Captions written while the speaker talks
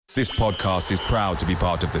This podcast is proud to be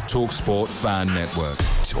part of the TalkSport Fan Network.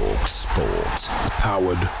 TalkSport.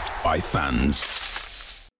 Powered by fans.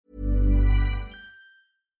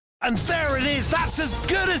 And there it is, that's as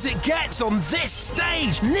good as it gets on this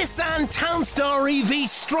stage. Nissan Townstar EV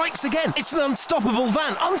strikes again. It's an unstoppable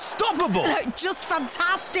van, unstoppable. Just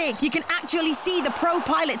fantastic. You can actually see the Pro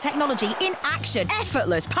Pilot technology in action.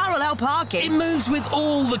 Effortless parallel parking. It moves with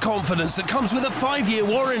all the confidence that comes with a 5-year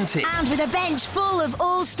warranty. And with a bench full of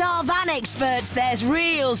all-star van experts, there's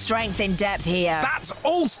real strength in depth here. That's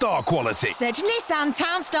all-star quality. Search Nissan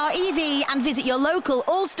Townstar EV and visit your local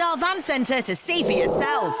all-star van centre to see for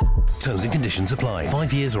yourself. Terms and conditions apply.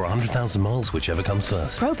 5 years or 100,000 miles, whichever comes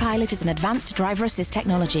first. ProPilot is an advanced driver assist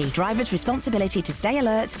technology. Driver's responsibility to stay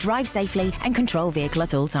alert, drive safely, and control vehicle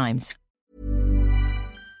at all times.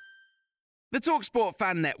 The TalkSport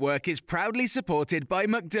Fan Network is proudly supported by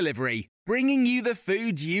McDelivery, bringing you the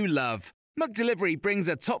food you love. McDelivery brings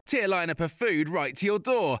a top-tier lineup of food right to your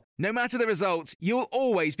door. No matter the result, you'll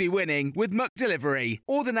always be winning with McDelivery.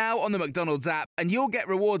 Order now on the McDonald's app and you'll get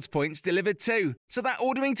rewards points delivered too. So that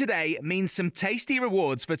ordering today means some tasty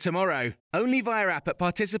rewards for tomorrow. Only via app at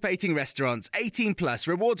participating restaurants. 18 plus.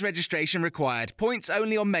 Rewards registration required. Points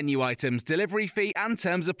only on menu items. Delivery fee and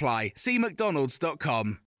terms apply. See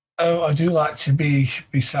mcdonalds.com. Oh, I do like to be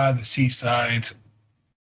beside the seaside,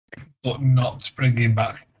 but not bringing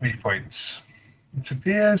back 3 points. It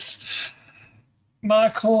appears.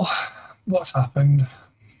 Michael, what's happened?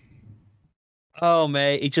 Oh,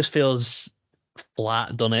 mate, it just feels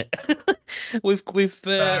flat, doesn't it? we've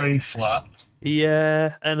very flat.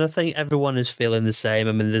 Yeah, and I think everyone is feeling the same.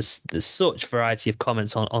 I mean, there's such variety of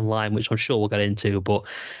comments online, which I'm sure we'll get into. But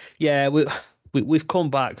yeah, we've come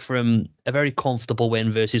back from a very comfortable win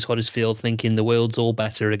versus Huddersfield, thinking the world's all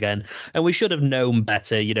better again, and we should have known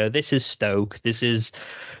better. You know, this is Stoke. This is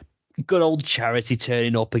good old Charity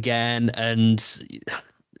turning up again, and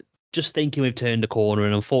just thinking we've turned a corner.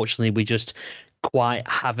 And unfortunately, we just quite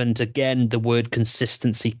haven't. Again, the word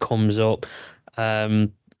consistency comes up.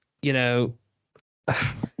 You know,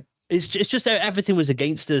 it's just everything was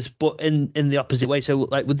against us, but in the opposite way. So,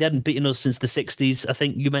 like, they hadn't beaten us since the 60s, I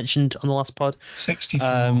think you mentioned on the last pod.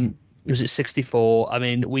 64. Was it 64? I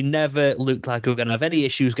mean, we never looked like we were going to have any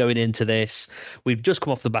issues going into this. We've just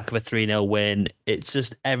come off the back of a 3-0 win. It's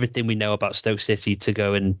just everything we know about Stoke City to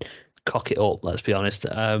go and cock it up, let's be honest.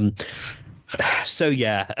 So,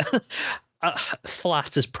 yeah,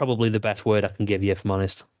 flat is probably the best word I can give you, if I'm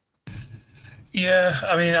honest. Yeah,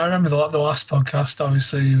 I mean, I remember the last podcast,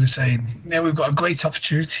 obviously, you were saying, yeah, we've got a great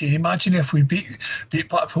opportunity. Imagine if we beat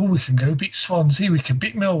Blackpool, we can go beat Swansea, we can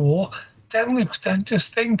beat Millwall. Then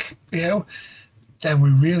just think, you know, then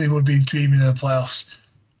we really would be dreaming of the playoffs.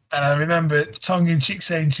 And I remember tongue-in-cheek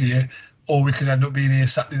saying to you, or we could end up being here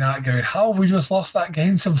Saturday night going, how have we just lost that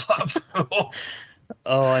game to Blackpool?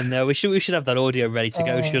 Oh, I know. We should have that audio ready to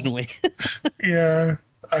go, shouldn't we? Yeah,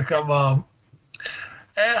 I come on.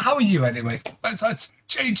 How are you anyway? Let's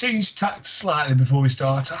change tack slightly before we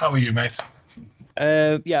start. How are you, mate?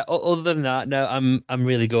 Yeah. Other than that, no, I'm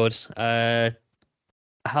really good.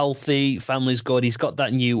 Healthy, family's good. He's got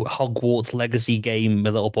that new Hogwarts Legacy game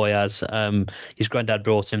my little boy has. His granddad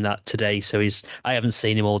brought him that today, so I haven't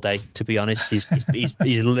seen him all day, to be honest. He's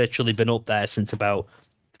literally been up there since about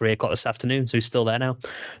 3:00 this afternoon, so he's still there now.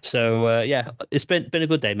 So yeah, it's been a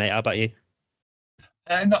good day, mate. How about you?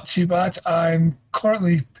 Not too bad. I'm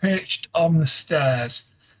currently perched on the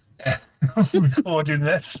stairs recording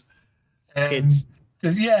this. Because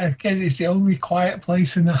it's the only quiet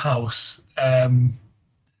place in the house.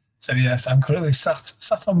 So yes, I'm currently sat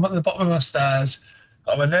on the bottom of my stairs,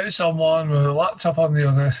 got my notes on one, with a laptop on the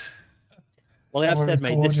other. Well, I've said,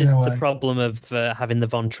 mate, this is the problem of having the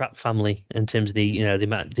Von Trapp family in terms of the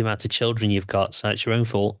amount of children you've got. So it's your own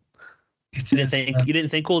fault. You didn't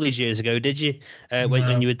think all these years ago, did you?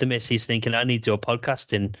 When you were the missus thinking, I need to do a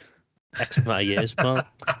podcast in X amount of years. Well,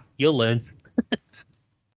 you'll learn.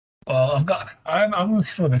 Well, I'm looking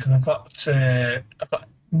forward because I've got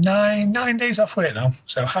 9 days off work now,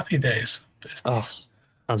 so happy days. Oh,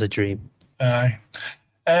 sounds a dream. Aye.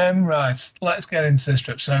 Right, let's get into this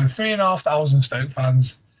trip. So 3,500 Stoke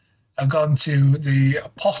fans have gone to the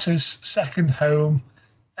Potters' second home.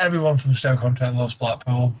 Everyone from Stoke-on-Trent loves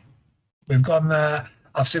Blackpool. We've gone there.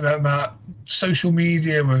 I've seen my social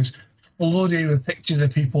media was flooded with pictures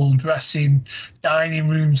of people dressing dining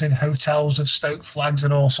rooms in hotels with Stoke flags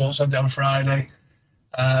and all sorts on Friday.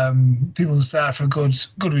 People just there for a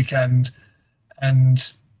good weekend,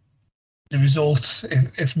 and the result,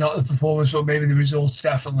 if not the performance, but maybe the result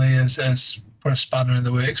definitely has put a spanner in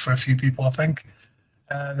the works for a few people. I think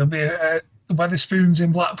there'll the Wetherspoons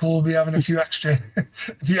in Blackpool will be having a few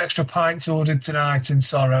extra pints ordered tonight in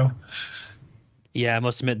sorrow. Yeah, I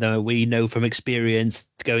must admit, though, we know from experience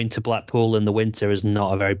going to Blackpool in the winter is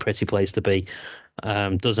not a very pretty place to be.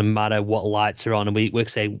 Doesn't matter what lights are on. And we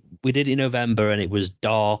say we did it in November and it was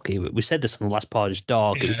dark. We said this on the last part. It's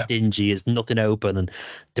dark. Yeah. It's dingy. It's nothing open and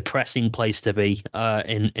depressing place to be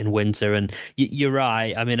in winter. And you're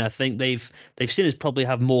right. I mean, I think they've seen us probably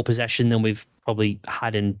have more possession than we've probably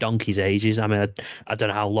had in donkey's ages. I mean, I don't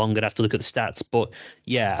know how long. I'd have to look at the stats, but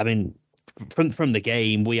yeah, I mean, from the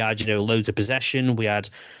game, we had loads of possession. We had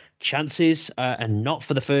chances, and not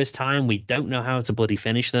for the first time. We don't know how to bloody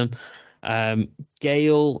finish them.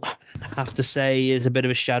 Gale, I have to say, is a bit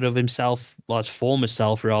of a shadow of himself, well, his former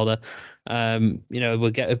self rather.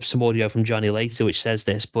 We'll get some audio from Johnny later, which says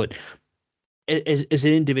this, but as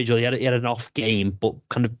an individual, he had an off game, but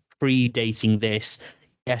kind of predating this.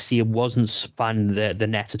 Yes, he wasn't finding the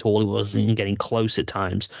net at all. He wasn't getting close at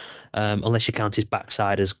times, unless you count his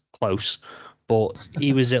backside as close. But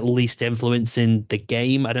he was at least influencing the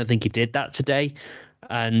game. I don't think he did that today.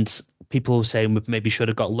 And people saying maybe should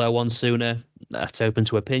have got low on sooner. That's open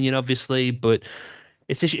to opinion, obviously. But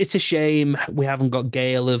it's a shame we haven't got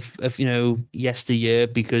Gale of yesteryear,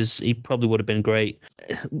 because he probably would have been great.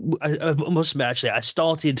 I must admit, actually, I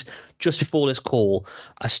started just before this call.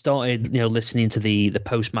 I started listening to the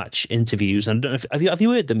post match interviews, and I don't know if have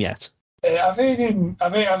you heard them yet? I've seen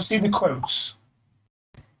the quotes.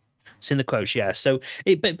 Seen the quotes, yeah. So,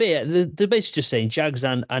 but yeah, they're basically just saying Jags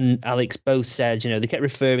and Alex both said, they kept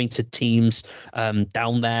referring to teams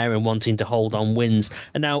down there and wanting to hold on wins.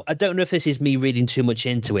 And now I don't know if this is me reading too much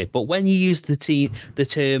into it, but when you use the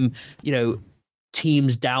term,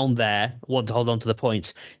 teams down there want to hold on to the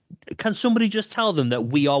points, can somebody just tell them that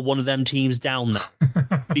we are one of them teams down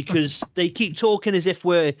there? Because they keep talking as if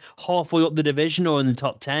we're halfway up the division or in the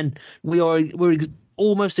top 10. We're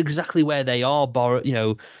almost exactly where they are, bar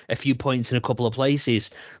a few points in a couple of places.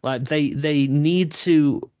 Like they need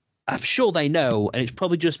to. I'm sure they know, and it's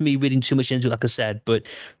probably just me reading too much into it, like I said, but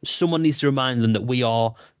someone needs to remind them that we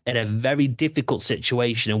are in a very difficult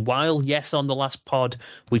situation. And while, yes, on the last pod,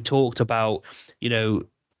 we talked about,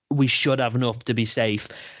 we should have enough to be safe.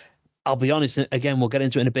 I'll be honest, again, we'll get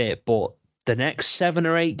into it in a bit, but the next 7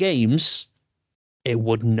 or 8 games, it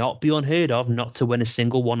would not be unheard of not to win a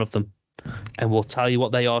single one of them. And we'll tell you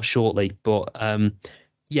what they are shortly. But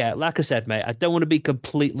yeah, like I said, mate, I don't want to be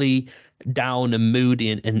completely down and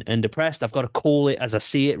moody and depressed. I've got to call it as I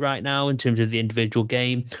see it right now in terms of the individual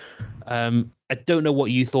game. I don't know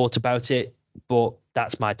what you thought about it, but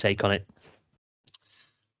that's my take on it.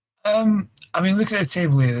 I mean, look at the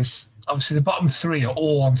table here. Obviously, the bottom 3 are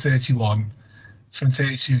all on 31 from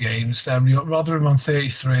 32 games. Then we got Rotherham on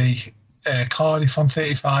 33. Cardiff on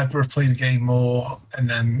 35, but we've played a game more, and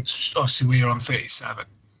then obviously we are on 37.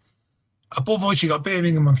 Above us, you got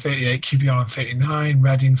Birmingham on 38, QPR on 39,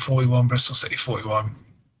 Reading 41, Bristol City 41.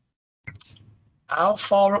 How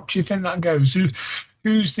far up do you think that goes?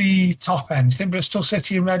 Who's the top end? Do you think Bristol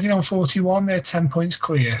City and Reading on 41? They're 10 points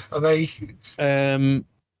clear. Are they?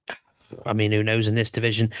 I mean, who knows in this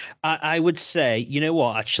division? I would say, you know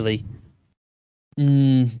what? Actually,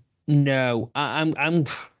 no. I'm.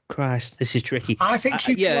 Christ, this is tricky. I think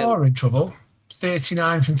QPR are in trouble.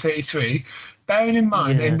 39 from 33. Bearing in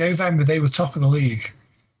mind, in November, they were top of the league.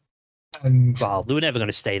 And well, they were never going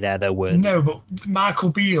to stay there, though, were they? No, but Michael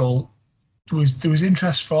Beale, there was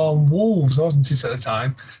interest from Wolves, wasn't it, at the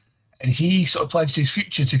time? And he sort of pledged his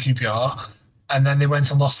future to QPR. And then they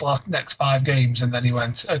went and lost the next 5 games. And then he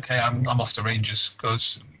went, okay, I'm off to Rangers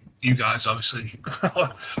because you guys obviously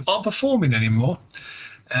aren't performing anymore.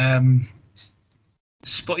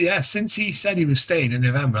 But yeah, since he said he was staying in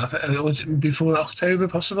November, I think it was before October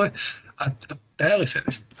possibly, I barely think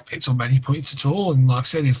they've picked up many points at all. And like I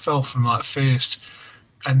said, they fell from first.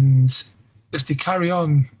 And if they carry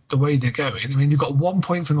on the way they're going, I mean, they've got 1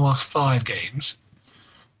 point from the last 5 games.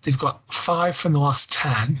 They've got 5 from the last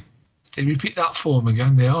 10. If they repeat that form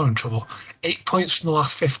again, they are in trouble. 8 points from the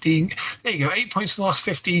last 15. There you go, 8 points from the last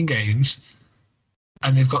 15 games.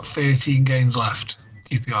 And they've got 13 games left,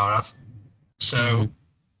 QPR have. So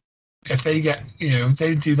if they get, if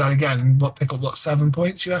they do that again, pick up 7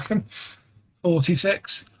 points, you reckon?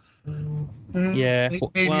 46? Yeah.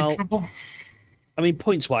 Maybe well, in trouble. I mean,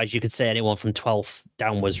 points-wise, you could say anyone from 12th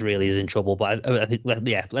downwards really is in trouble. But I think,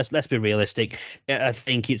 let's be realistic. I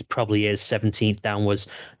think it probably is 17th downwards,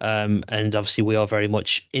 and obviously we are very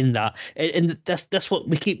much in that. And that's what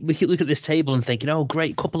we keep looking at this table and thinking, oh,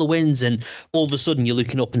 great, couple of wins, and all of a sudden you're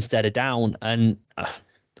looking up instead of down. And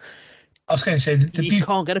I was going to say, you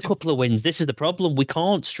can't get a couple of wins. This is the problem. We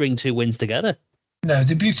can't string 2 wins together. No,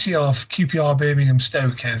 the beauty of QPR Birmingham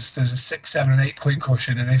Stoke is there's a 6, 7, and 8 point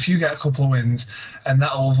cushion, and if you get a couple of wins, and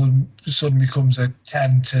that all of a sudden becomes a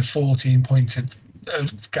 10 to 14 pointed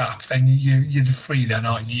gap, then you're free. Then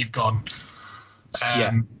aren't you? You've gone.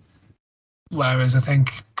 Whereas I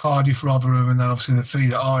think Cardiff, Rotherham, and then obviously the 3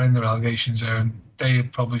 that are in the relegation zone, they're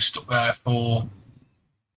probably stuck there for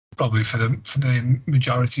the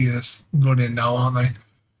majority of this run-in now, aren't they?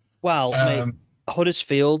 Well, mate,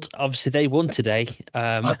 Huddersfield, obviously they won today.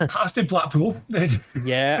 As did Blackpool.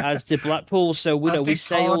 Yeah, as did Blackpool. So we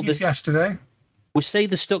say all this yesterday. We say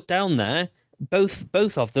they're stuck down there.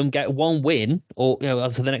 Both of them get one win or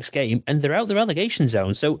after the next game, and they're out the relegation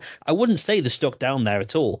zone. So I wouldn't say they're stuck down there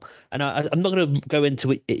at all. And I'm not going to go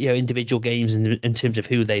into individual games in terms of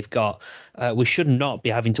who they've got. We should not be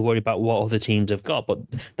having to worry about what other teams have got. But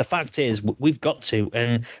the fact is, we've got to.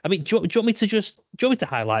 And I mean, do you want me to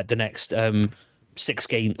highlight the next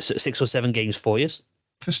 6 or 7 games for you?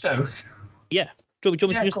 For Stoke? Yeah. Do you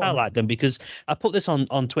want me to just highlight them? Because I put this on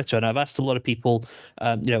Twitter and I've asked a lot of people,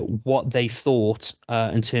 what they thought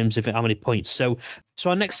in terms of how many points. So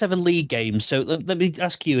our next 7 league games. So let me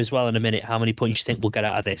ask you as well in a minute how many points you think we'll get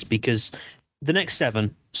out of this. Because the next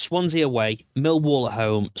 7, Swansea away, Millwall at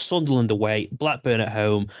home, Sunderland away, Blackburn at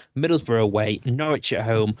home, Middlesbrough away, Norwich at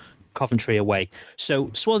home, Coventry away. So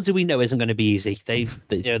Swansea we know isn't going to be easy.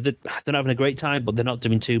 They're not having a great time, but they're not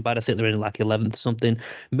doing too bad. I think they're in like 11th or something.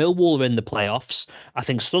 Millwall are in the playoffs. I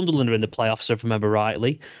think Sunderland are in the playoffs, if I remember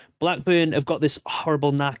rightly. Blackburn have got this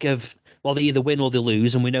horrible knack of, well, they either win or they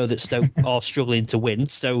lose, and we know that Stoke are struggling to win,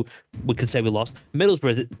 so we could say we lost.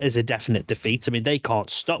 Middlesbrough is a definite defeat. I mean, they can't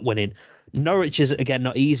stop winning. Norwich is, again,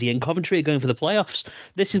 not easy, and Coventry are going for the playoffs.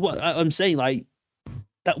 This is what I'm saying, like,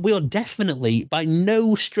 that we are definitely, by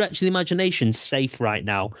no stretch of the imagination, safe right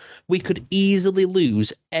now. We could easily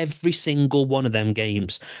lose every single one of them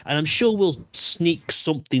games. And I'm sure we'll sneak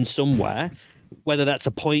something somewhere, whether that's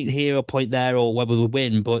a point here, a point there, or whether we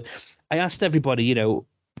win. But I asked everybody, how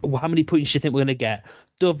many points do you think we're going to get?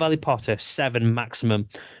 Dove Valley Potter, 7 maximum.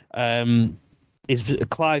 Is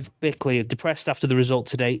Clive Bickley depressed after the result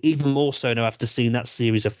today? Even more so now after seeing that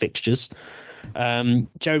series of fixtures.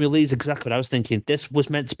 Jeremy Lee's exactly what I was thinking. This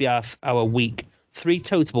was meant to be our week. 3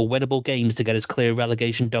 total winnable games to get us clear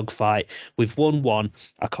relegation dogfight. We've won 1.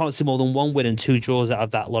 I can't see more than 1 win and 2 draws out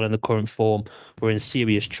of that lot in the current form. We're in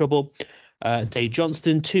serious trouble. Dave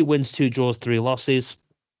Johnston, 2 wins, 2 draws, 3 losses.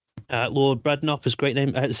 Lord Bradnop is a great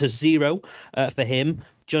name. It says 0 for him.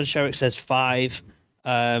 John Sherrick says 5.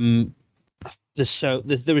 There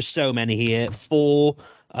is so many here. 4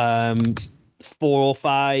 or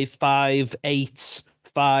 5, 8,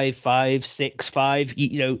 5, 6, 5,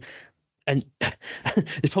 and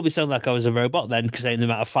it probably sounded like I was a robot then because saying the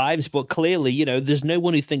amount of 5s, but clearly, there's no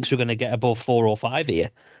one who thinks we're going to get above 4 or 5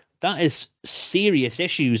 here. That is serious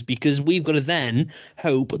issues because we've got to then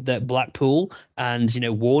hope that Blackpool and,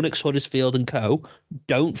 Warnock's, Huddersfield and co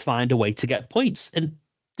don't find a way to get points. And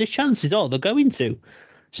the chances are they're going to.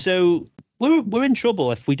 So we're in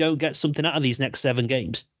trouble if we don't get something out of these next 7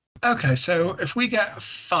 games. Okay, so if we get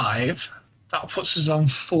 5, that puts us on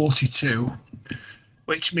 42,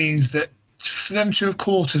 which means that for them to have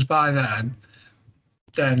caught us by then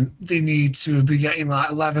they need to be getting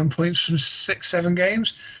like 11 points from 6, 7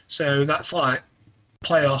 games. So that's like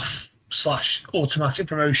playoff / automatic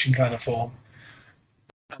promotion kind of form.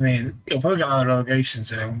 I mean, he'll probably get out of the relegation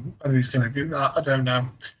zone. Whether he's going to do that, I don't know.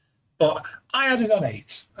 But I had it on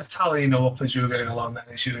 8, tallying up as you were going along then,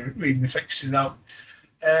 as you were reading the fixtures out.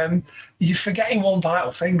 You're forgetting one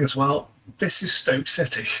vital thing as well. This is Stoke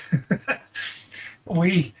City.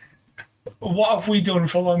 What have we done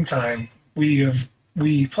for a long time? We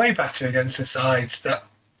play better against the sides that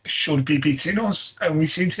should be beating us, and we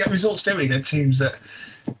seem to get results doing against teams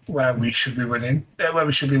where we should be winning, where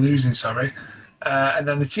we should be losing. Sorry. And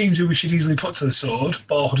then the teams who we should easily put to the sword,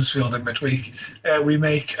 bar Huddersfield in midweek, we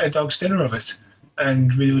make a dog's dinner of it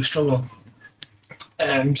and really struggle.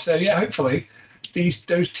 So yeah, hopefully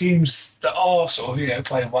those teams that are sort of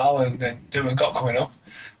playing well and that we've got coming up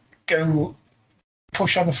go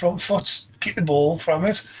push on the front foot, keep the ball from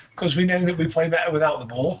us, because we know that we play better without the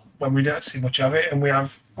ball when we don't see much of it, and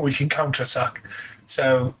we can counter attack.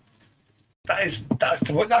 So that's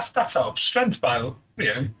our strength. By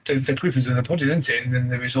the proof is in the pudding, isn't it? And then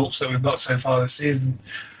the results that we've got so far this season.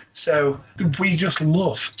 So we just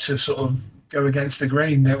love to sort of go against the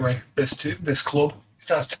grain, don't we? This club.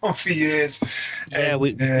 That's done for years. Yeah,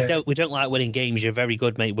 we don't like winning games. You're very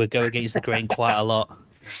good, mate. We go against the grain quite a lot.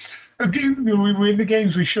 We win the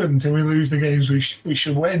games we shouldn't, and we lose the games we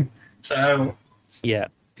should win. So yeah,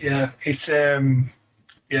 it's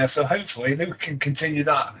So hopefully that we can continue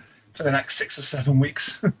that for the next 6 or 7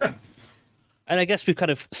 weeks. And I guess we've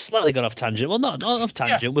kind of slightly gone off tangent. Well, not off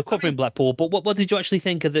tangent. Yeah, we're covering Blackpool, but what did you actually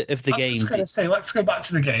think of the game? I was just going to say, let's go back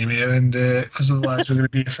to the game here, and because otherwise we're going to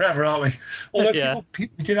be here forever, aren't we? Although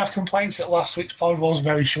people did have complaints that last week's pod was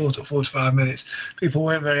very short at 45 minutes. People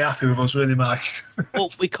weren't very happy with us, really, Mike. Well,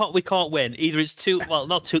 we can't win. Either it's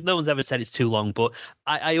not too. No one's ever said it's too long, but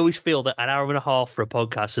I always feel that an hour and a half for a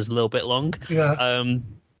podcast is a little bit long. Yeah.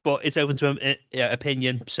 But it's open to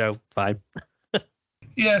opinion, so fine.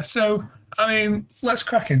 Yeah, so, I mean, let's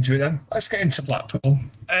crack into it then. Let's get into Blackpool.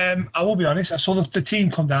 I will be honest, I saw the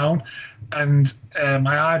team come down and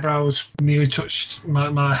my eyebrows nearly touched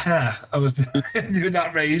my hair. I was doing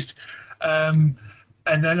that raised. And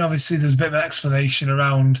then, obviously, there's a bit of an explanation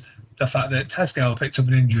around the fact that Tesgale picked up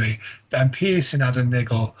an injury, Ben Pearson had a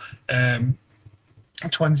niggle,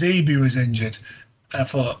 Twanzebe was injured. And I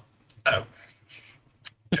thought, oh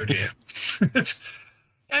dear.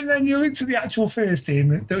 And then you looked at the actual first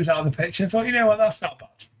team that was out on the pitch and thought, you know what, that's not bad.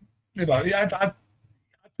 I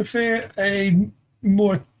prefer a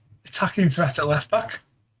more attacking threat at left back.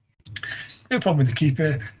 No problem with the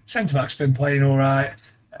keeper. Centre back's been playing all right.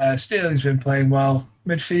 Sterling's been playing well.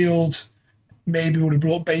 Midfield, maybe would have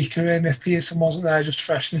brought Baker in if Pearson wasn't there, just to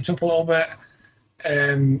freshen it up a little bit.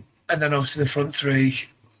 And then obviously the front three,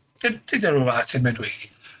 they did all right in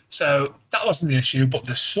midweek. So that wasn't the issue, but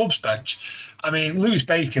the subs bench. I mean, Lewis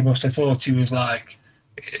Baker must have thought he was a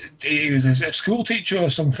school teacher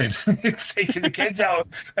or something, taking the kids out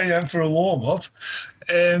for a warm-up.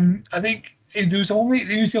 I think he was the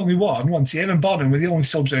only one, once him and Bonham were the only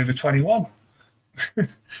subs over 21.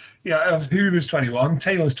 Hoover's 21,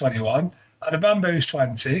 Taylor's 21, Adebambo's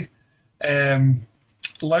 20,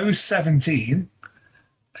 Lowe's 17.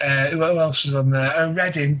 Who else was on there? Oh,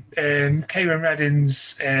 Redding. Kieran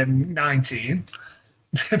Redding's 19.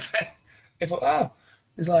 I thought,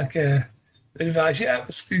 it's like a advice. Yeah,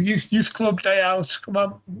 it's youth club day out. Come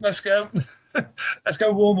on, let's go. Let's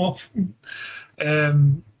go warm up.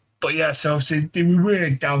 But yeah, so obviously we were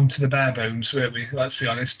down to the bare bones, weren't we? Let's be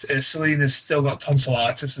honest. Selena's still got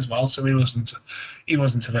tonsillitis as well, so he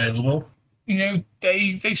wasn't available. You know,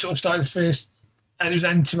 they sort of started the first, and it was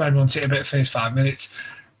end to end, wasn't it? About the first 5 minutes.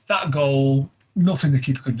 That goal. Nothing the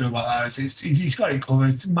keeper could do about that. He's got it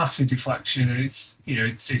covered. It's massive deflection, and it's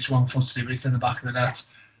wrong-footed, but it's in the back of the net.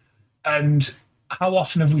 And how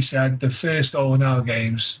often have we said the first goal in our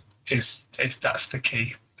games that's the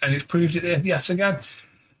key, and it's proved it yet again.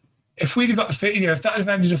 If we'd have got if that had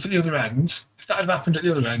ended up at the other end, if that had happened at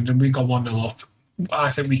the other end, and we got 1-0 up, I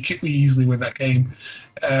think we easily win that game.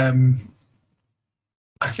 I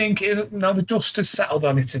think now the dust has settled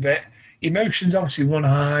on it a bit. Emotions obviously run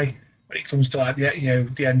high when it comes to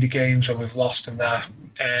the end of games when we've lost and that.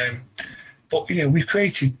 But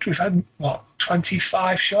we've had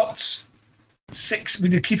 25 shots, 6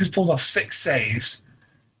 with the keepers pulled off 6 saves.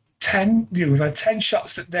 10, we've had 10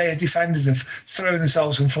 shots that their defenders have thrown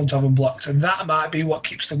themselves in front of and blocked, and that might be what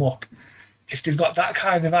keeps them up. If they've got that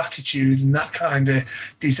kind of attitude and that kind of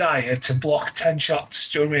desire to block 10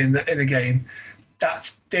 shots in a game,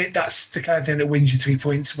 that's the kind of thing that wins you 3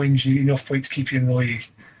 points, wins you enough points to keep you in the league.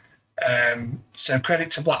 So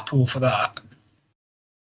credit to Blackpool for that.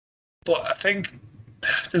 But I think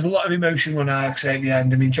there's a lot of emotion on Ajax at the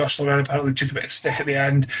end. I mean, Josh Loren apparently took a bit of stick at the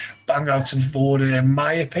end, banged out of order, in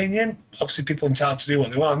my opinion. Obviously, people are entitled to do what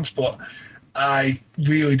they want, but I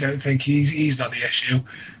really don't think he's not the issue.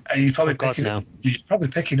 And you're probably picking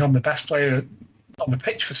on the best player on the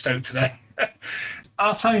pitch for Stoke today.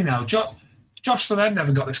 I'll tell you now, Josh Loren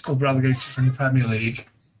never got this club relegated from the Premier League.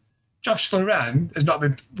 Josh Loren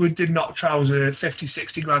did not trouser 50,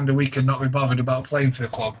 60 grand a week and not be bothered about playing for the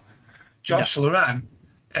club. Josh Loren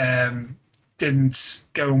didn't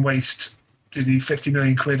go and waste 50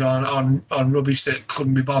 million quid on rubbish that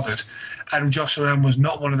couldn't be bothered. And Josh Loren was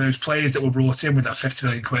not one of those players that were brought in with that 50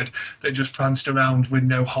 million quid that just pranced around with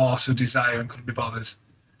no heart or desire and couldn't be bothered.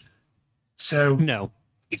 So no.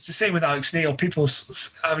 It's the same with Alex Neil. People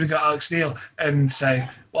have got Alex Neil and say,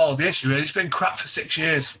 well, the issue is it's been crap for 6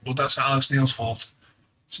 years. Well, that's not Alex Neil's fault.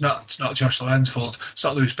 It's not Josh Loren's fault. It's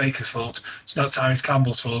not Lewis Baker's fault. It's not Tyrese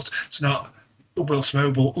Campbell's fault. It's not Will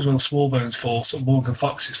Smallbone's fault or Morgan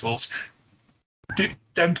Fox's fault.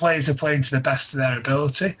 Them players are playing to the best of their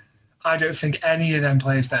ability. I don't think any of them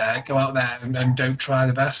players there go out there and don't try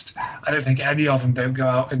the best. I don't think any of them don't go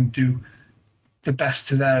out and do the best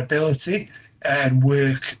to their ability and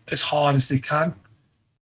work as hard as they can.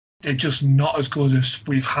 They're just not as good as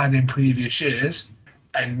we've had in previous years.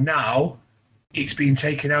 And now it's been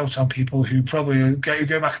taken out on people who probably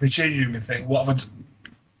go back in the changing room and think, what have I done?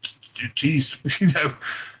 Geez, did I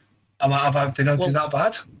do that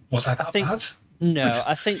bad? Was I that bad? No,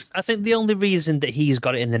 I think the only reason that he's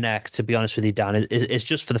got it in the neck, to be honest with you, Dan, is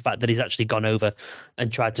just for the fact that he's actually gone over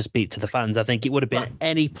and tried to speak to the fans. I think it would have been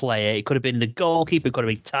any player. It could have been the goalkeeper. It could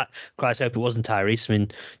have been Christ, I hope it wasn't Tyrese. I mean,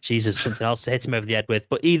 Jesus, something else to hit him over the head with.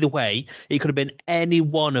 But either way, it could have been any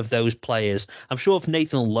one of those players. I'm sure if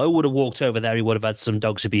Nathan Lowe would have walked over there, he would have had some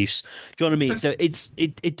dog's abuse. Do you know what I mean? So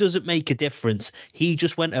it doesn't make a difference. He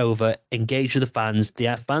just went over, engaged with the fans.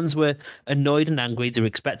 The fans were annoyed and angry. They were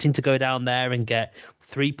expecting to go down there and get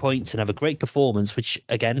 3 points and have a great performance, which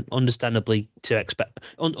again, understandably to expect.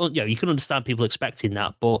 You can understand people expecting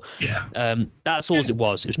that, but that's all it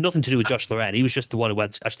was. It was nothing to do with Josh Loren. He was just the one who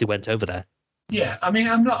actually went over there. Yeah, I mean,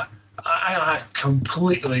 I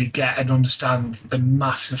completely get and understand the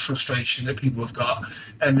massive frustration that people have got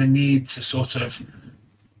and the need to sort of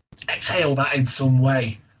exhale that in some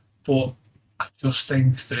way. But I just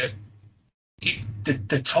think that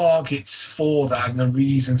the targets for that and the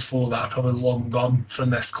reasons for that are probably long gone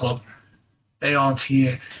from this club. They aren't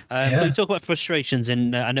here. We talk about frustrations,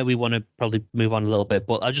 and I know we want to probably move on a little bit,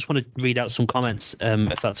 but I just want to read out some comments,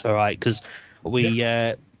 if that's all right, because we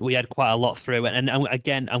had quite a lot through it. And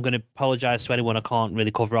again, I'm going to apologise to anyone I can't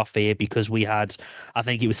really cover off here, because we had, I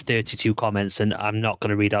think it was 32 comments, and I'm not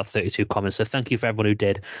going to read out 32 comments. So thank you for everyone who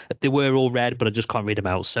did. They were all read, but I just can't read them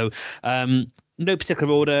out. So no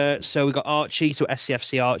particular order. So we got Archie, so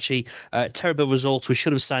SCFC Archie. Terrible results. We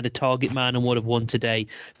should have signed a target man and would have won today.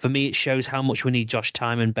 For me, it shows how much we need Josh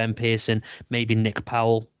Tymon, Ben Pearson, maybe Nick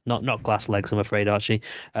Powell. Not glass legs, I'm afraid, Archie.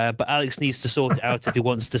 But Alex needs to sort it out if he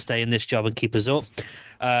wants to stay in this job and keep us up.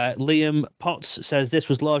 Liam Potts says this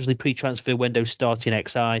was largely pre-transfer window starting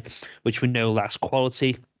XI, which we know lacks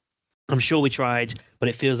quality. I'm sure we tried, but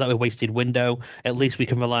it feels like we wasted window. At least we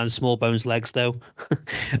can rely on small bones legs, though.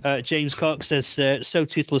 James Cox says, so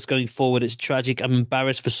toothless going forward. It's tragic. I'm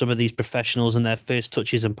embarrassed for some of these professionals and their first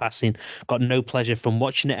touches and passing. Got no pleasure from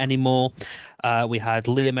watching it anymore. We had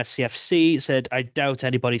Liam SCFC said, I doubt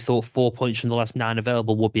anybody thought 4 points from the last 9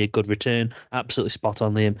 available would be a good return. Absolutely spot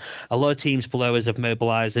on, Liam. A lot of teams below us have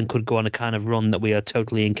mobilised and could go on a kind of run that we are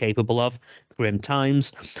totally incapable of. Grim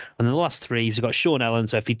times. And then the last 3, he's got Sean Ellen.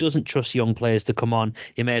 So if he doesn't trust young players to come on,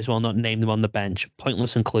 he may as well not name them on the bench.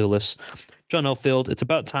 Pointless and clueless. John Oldfield, it's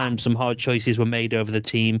about time some hard choices were made over the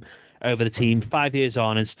team 5 years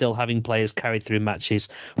on and still having players carried through matches.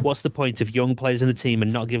 What's the point of young players in the team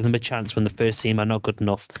and not giving them a chance when the first team are not good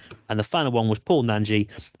enough? And the final one was Paul Nanji,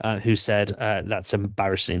 who said that's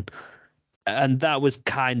embarrassing. And that was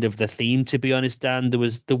kind of the theme, to be honest, Dan.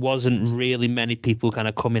 There wasn't really many people kind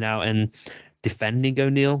of coming out and defending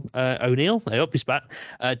O'Neill. I hope he's back.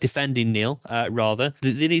 Defending Neil, rather.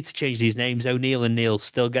 They need to change these names. O'Neill and Neil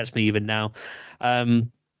still gets me even now.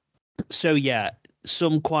 So yeah,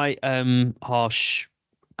 some quite harsh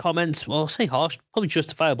comments. Well, I'll say harsh, probably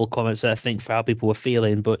justifiable comments, I think, for how people were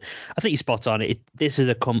feeling. But I think you're spot on. This is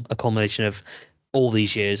a culmination of all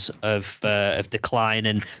these years of decline,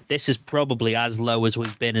 and this is probably as low as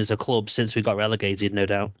we've been as a club since we got relegated, no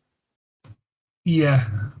doubt. Yeah,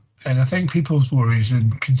 and I think people's worries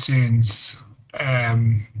and concerns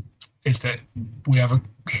is that we haven't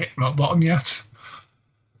hit rock bottom yet.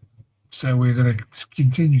 So we're going to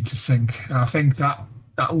continue to sink. And I think that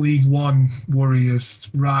League One worry is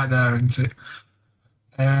right there, isn't it?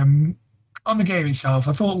 On the game itself,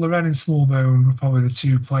 I thought Loren and Smallbone were probably the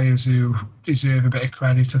 2 players who deserve a bit of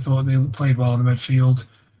credit. I thought they played well in the midfield.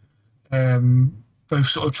 Both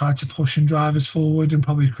sort of tried to push and drive us forward and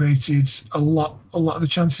probably created a lot of the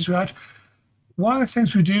chances we had. One of the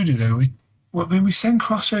things we do though, we send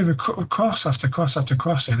cross after cross after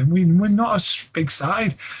cross in, and we're not a big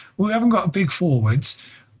side. We haven't got big forwards.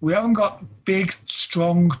 We haven't got big,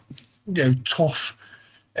 strong, tough,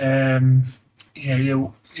 wide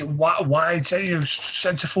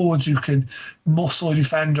centre forwards who can muscle a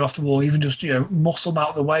defender off the ball, even just muscle them out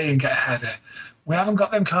of the way and get a header. We haven't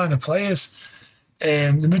got them kind of players.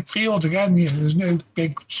 The midfield again, there's no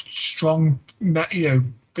big, strong,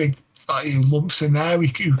 big lumps in there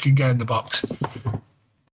who can get in the box.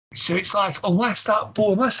 So it's like unless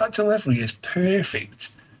that delivery is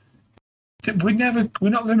perfect, we're not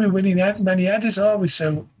going to be winning many headers, are we?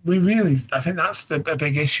 So I think that's a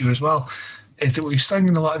big issue as well, is that we're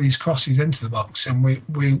slinging a lot of these crosses into the box, and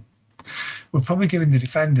we're probably giving the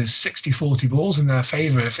defenders 60-40 balls in their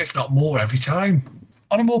favour, if not more, every time.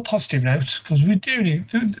 On a more positive note, because we do need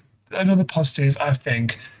another positive, I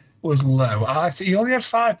think, was Lowe. He only had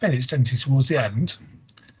 5 minutes, didn't he, towards the end?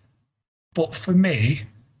 But for me,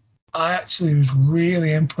 I actually was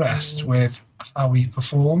really impressed with how he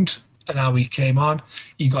performed and how he came on.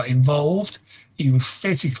 He got involved. He was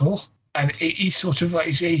physical. and he sort of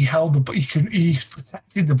he held the, he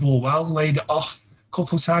protected the ball well, laid it off a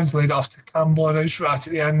couple of times, laid it off to Campbell. I know it's right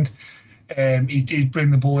at the end. He did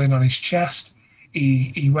bring the ball in on his chest.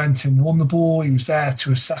 He went and won the ball. He was there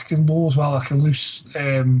to a second ball as well, like a loose.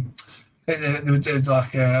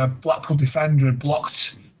 Like a Blackpool defender had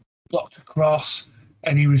blocked across,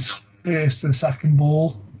 and he was first to the second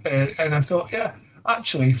ball. And I thought, yeah,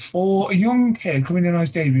 actually, for a young kid coming in on his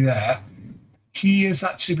debut there, he has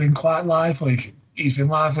actually been quite lively. He's been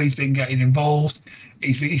lively. He's been getting involved.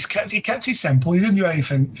 He kept it simple. He didn't do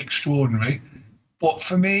anything extraordinary. But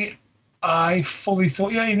for me, I fully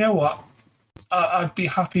thought, yeah, you know what? I'd be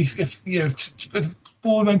happy if if the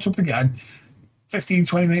ball went up again, 15,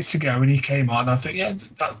 20 minutes to go, and he came on. I think, yeah,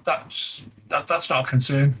 that's not a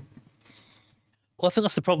concern. Well, I think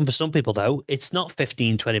that's the problem for some people, though. It's not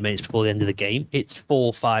 15, 20 minutes before the end of the game. It's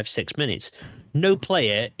 4, 5, 6 minutes. No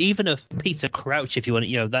player, even a Peter Crouch, if you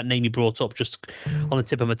want, that name you brought up just on the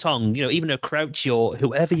tip of my tongue, even a Crouch or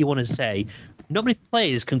whoever you want to say, not many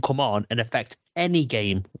players can come on and affect any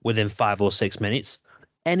game within 5 or 6 minutes.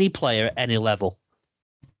 Any player at any level.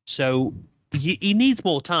 So he needs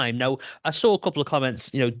more time. Now, I saw a couple of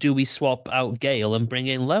comments, do we swap out Gale and bring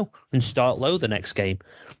in Lowe and start Lowe the next game?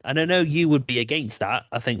 And I know you would be against that,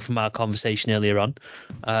 I think, from our conversation earlier on.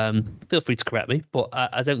 Feel free to correct me, but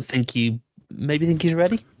I don't think you maybe think he's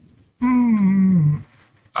ready.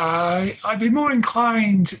 I'd be more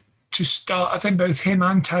inclined to start, I think, both him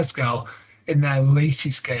and Tezgel in their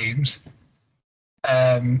latest games.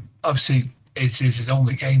 Obviously, it is his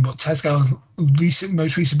only game, but Tezgel's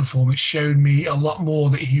most recent performance showed me a lot more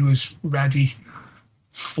that he was ready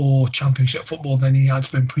for Championship football than he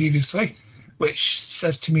had been previously, which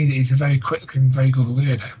says to me that he's a very quick and very good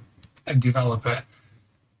learner and developer.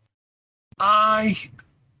 I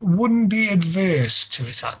wouldn't be adverse to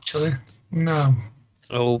it, actually. No.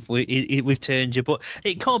 Oh, we've turned you, but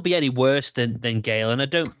it can't be any worse than Gale.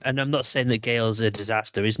 And I'm not saying that Gale's a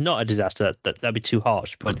disaster. He's not a disaster. That'd be too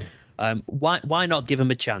harsh. But why not give him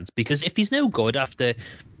a chance? Because if he's no good after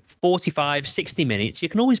 45, 60 minutes, you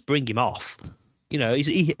can always bring him off. He's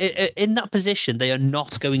in that position. They are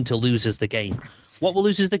not going to lose us the game. What will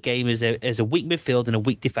lose us the game is a weak midfield and a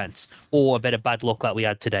weak defence, or a bit of bad luck like we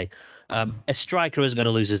had today. A striker isn't going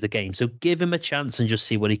to lose us the game. So give him a chance and just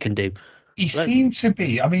see what he can do. He seemed to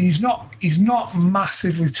be. I mean, he's not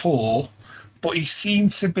massively tall, but he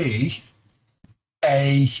seemed to be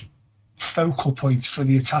a focal point for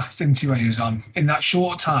the attack, didn't he, when he was on? In that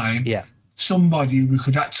short time, yeah, somebody we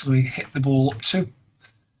could actually hit the ball up to,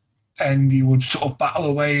 and he would sort of battle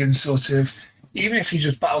away and sort of, even if he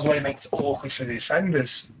just battles away and makes it awkward for the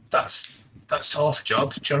defenders, that's half a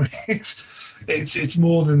job. Do you know what I mean? It's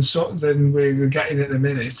more than we're getting at the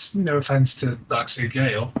minute. No offence to actually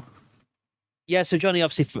Gale. Yeah, so Johnny,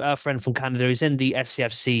 obviously our friend from Canada, is in the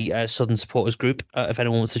SCFC Southern Supporters Group, if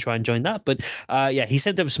anyone wants to try and join that. But he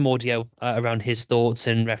sent over some audio around his thoughts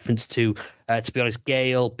in reference to be honest,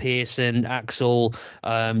 Gale, Pearson, Axel,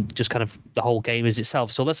 just kind of the whole game as itself.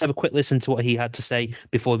 So let's have a quick listen to what he had to say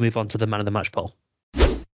before we move on to the man of the match poll.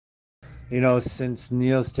 Since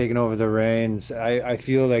Neil's taken over the reins, I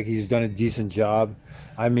feel like he's done a decent job.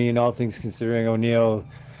 I mean, all things considering, O'Neill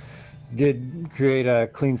did create a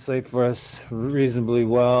clean slate for us reasonably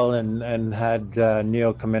well, and had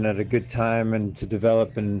Neil come in at a good time and to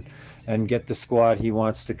develop and get the squad he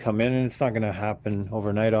wants to come in. And it's not going to happen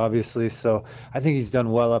overnight, obviously. So I think he's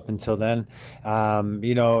done well up until then.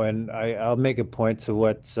 And I'll make a point to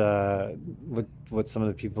what some of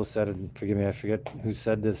the people said, and forgive me, I forget who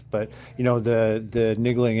said this, but the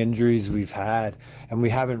niggling injuries we've had, and we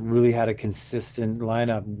haven't really had a consistent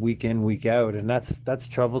lineup week in, week out, and that's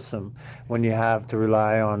troublesome when you have to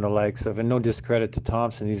rely on the likes of, and no discredit to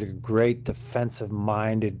Thompson, he's a great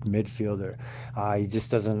defensive-minded midfielder. He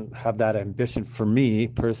just doesn't have that ambition, for me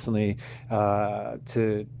personally,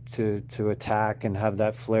 to attack and have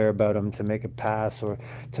that flair about him to make a pass or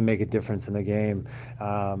to make a difference in the game.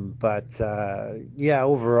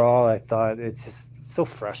 Overall, I thought it's just so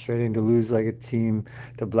frustrating to lose like a team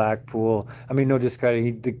to Blackpool. I mean, no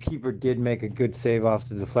discredit. The keeper did make a good save off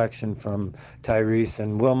the deflection from Tyrese,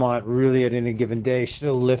 and Wilmot really at any given day should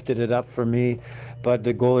have lifted it up for me, but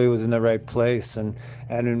the goalie was in the right place, and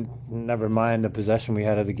never mind the possession we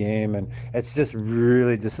had of the game. And it's just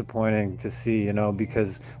really disappointing to see,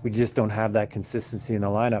 because we just don't have that consistency in the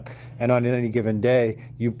lineup. And on any given day,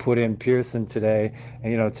 you put in Pearson today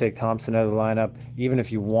and, take Thompson out of the lineup, even if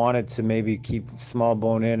you wanted to maybe keep small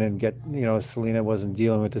bone in and get, Selena wasn't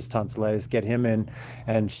dealing with his tonsillitis, get him in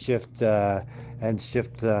and shift not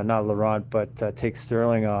Laurent, but take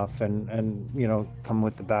Sterling off and come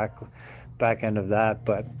with the back end of that.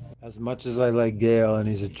 But as much as I like Gale, and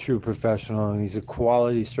he's a true professional, and he's a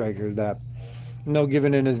quality striker that,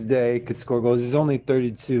 given in his day, could score goals. He's only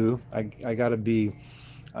 32. I got to be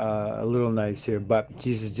a little nice here, but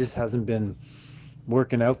Jesus just hasn't been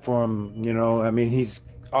working out for him. I mean, he's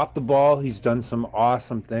off the ball. He's done some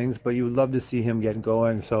awesome things, but you would love to see him get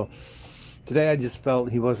going. So today I just felt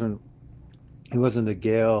he wasn't the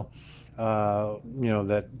Gale,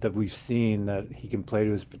 that we've seen, that he can play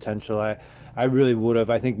to his potential. I really would have.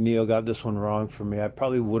 I think Neil got this one wrong for me. I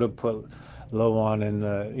probably would have put Low on in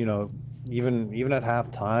the, even at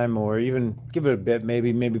halftime, or even give it a bit,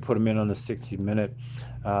 maybe put him in on the 60-minute,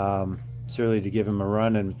 certainly to give him a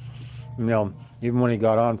run. And even when he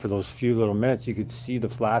got on for those few little minutes, you could see the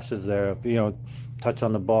flashes there of, touch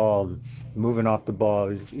on the ball, moving off the ball.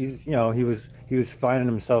 He was finding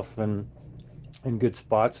himself in good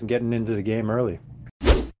spots and getting into the game early.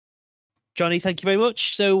 Johnny, thank you very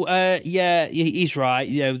much. So, he's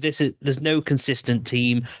right. There's no consistent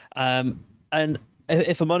team, and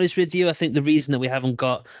if I'm honest with you, I think the reason that we haven't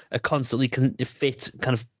got a constantly fit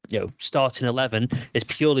kind of starting 11 is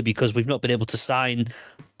purely because we've not been able to sign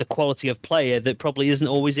the quality of player that probably isn't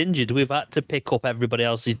always injured. We've had to pick up everybody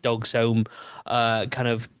else's dog's home kind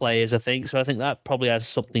of players, I think. So I think that probably has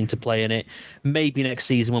something to play in it. Maybe next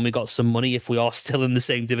season when we got some money, if we are still in the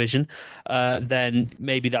same division, then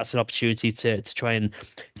maybe that's an opportunity to try and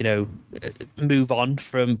move on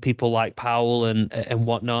from people like Powell and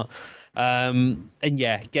whatnot.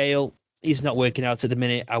 Gale, he's not working out at the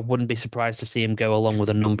minute. I wouldn't be surprised to see him go along with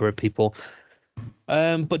a number of people.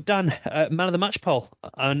 But Dan, man of the match poll.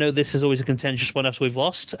 I know this is always a contentious one after we've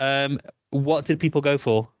lost. What did people go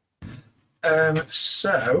for?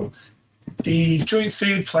 So the joint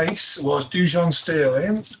third place was Dujon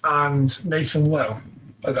Sterling and Nathan Lowe,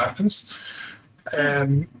 as it happens.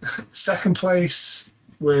 Second place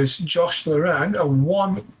was Josh Loren, and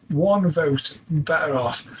one vote better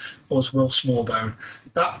off was Will Smallbone.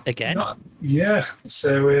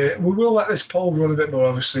 So we will let this poll run a bit more.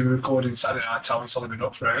 Obviously, we're recording Saturday night time. It's only been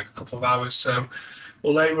up for a couple of hours, so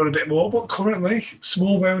we'll let it run a bit more. But currently,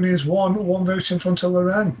 Smallbone is one vote in front of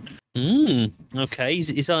Loren. Okay,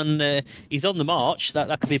 he's on the march.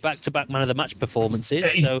 That could be back-to-back man of the match performances.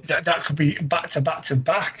 So that could be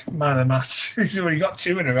back-to-back man of the match. He's already got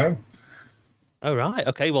 2 in a row. Oh, right.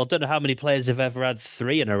 Okay. Well, I don't know how many players have ever had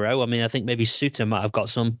 3 in a row. I mean, I think maybe Suter might have got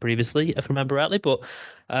some previously, if I remember rightly. But,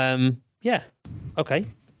 Okay.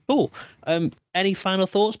 Cool. Any final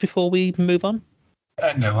thoughts before we move on?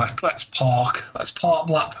 No, let's park. Let's park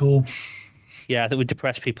Blackpool. Yeah, I think we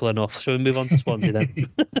depressed people enough. Shall we move on to Swansea then?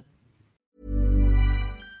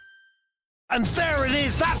 And there it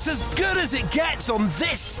is, that's as good as it gets on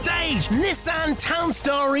this stage. Nissan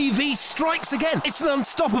Townstar EV strikes again. It's an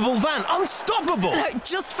unstoppable van, unstoppable.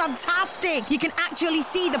 Just fantastic. You can actually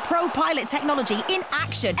see the ProPilot technology in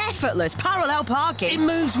action. Effortless parallel parking. It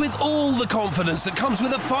moves with all the confidence that comes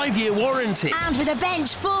with a 5-year warranty. And with a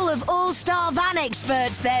bench full of all-star van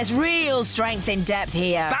experts, there's real strength in depth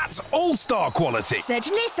here. That's all-star quality. Search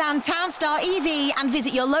Nissan Townstar EV and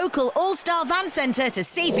visit your local all-star van centre to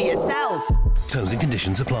see for yourself. Terms and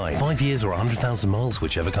conditions apply. 5 years or 100,000 miles,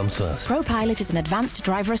 whichever comes first. ProPilot is an advanced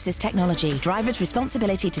driver assist technology. Driver's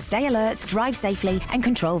responsibility to stay alert, drive safely, and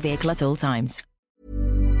control vehicle at all times.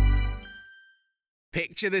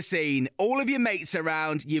 Picture the scene. All of your mates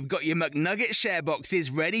around, you've got your McNugget share boxes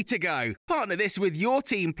ready to go. Partner this with your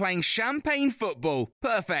team playing champagne football.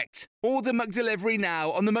 Perfect. Order McDelivery now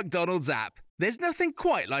on the McDonald's app. There's nothing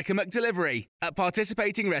quite like a McDelivery. At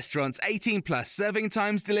participating restaurants, 18 plus, serving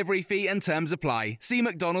times, delivery fee and terms apply. See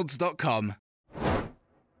mcdonalds.com.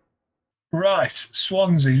 Right,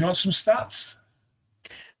 Swansea, you want some stats?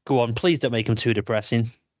 Go on, please don't make them too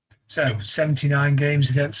depressing. So, 79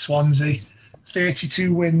 games against Swansea,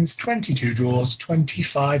 32 wins, 22 draws,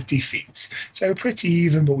 25 defeats. So pretty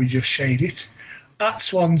even, but we just shade it. At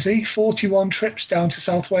Swansea, 41 trips down to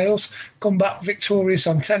South Wales, come back victorious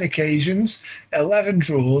on 10 occasions, 11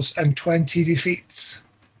 draws and 20 defeats.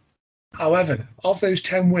 However, of those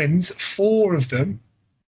 10 wins, 4 of them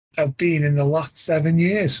have been in the last 7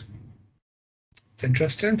 years. It's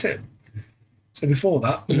interesting, isn't it? So before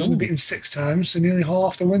that, we've only beaten 6 times, so nearly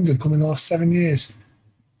half the wins have come in the last 7 years.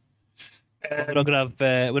 We're not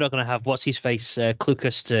gonna have what's his face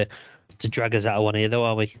Klukas to drag us out of one here, though,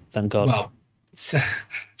 are we? Thank God. Well,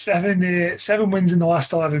 7 wins in the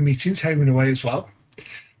last 11 meetings, home and away as well.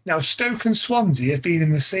 Now, Stoke and Swansea have been in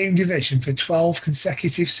the same division for 12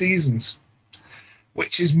 consecutive seasons.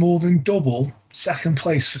 which is more than double second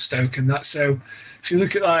place for Stoke in that. So if you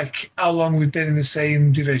look at like how long we've been in the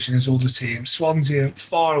same division as all the teams, Swansea are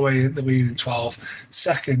far away at the leading 12.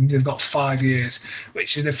 Second, they've got 5 years,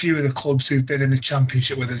 which is a few of the clubs who've been in the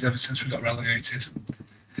Championship with us ever since we got relegated.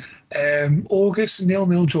 August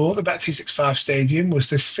 0-0 draw at the Bet365 Stadium was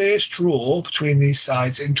the first draw between these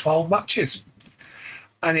sides in 12 matches.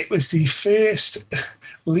 And it was the first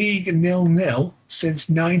League 0-0 since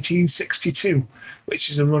 1962,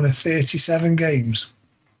 which is a run of 37 games.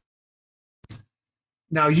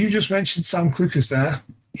 Now, you just mentioned Sam Clucas there.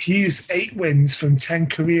 He's 8 wins from 10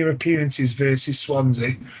 career appearances versus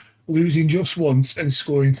Swansea, losing just once and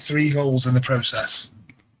scoring 3 goals in the process.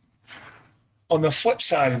 On the flip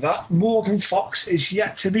side of that, Morgan Fox is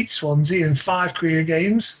yet to beat Swansea in 5 career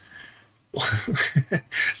games.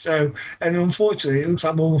 So, and unfortunately, it looks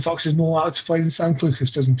like Morgan Fox is more likely to play than Sam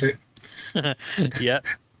Clucas, doesn't it? Yeah.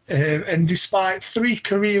 And despite 3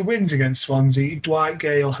 career wins against Swansea, Dwight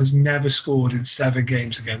Gale has never scored in 7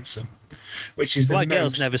 games against them, which is Dwight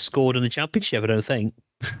Gale's never scored in the Championship, I don't think.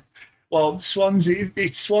 Well, it's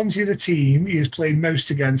Swansea the team he has played most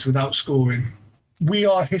against without scoring. We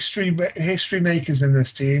are history makers in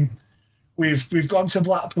this team. We've gone to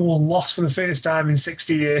Blackpool and lost for the first time in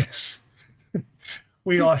 60 years.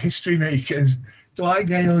 We are history makers. Dwight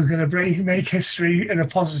Gale is going to make history in a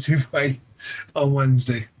positive way on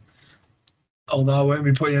Wednesday. Although I won't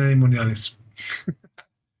be putting any money on it.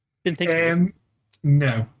 Didn't think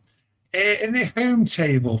no. In the home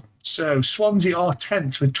table, so Swansea are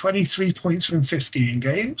 10th with 23 points from 15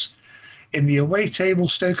 games. In the away table,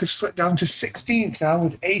 Stoke have slipped down to 16th now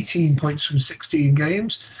with 18 points from 16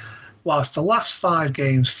 games. Whilst the last 5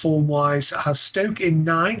 games, form-wise, has Stoke in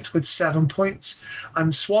 9th with 7 points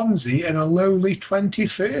and Swansea in a lowly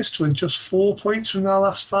 21st with just 4 points from their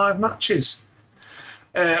last 5 matches.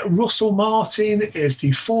 Russell Martin is the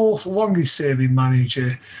 4th longest-serving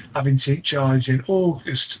manager, having taken charge in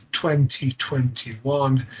August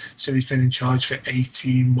 2021, so he's been in charge for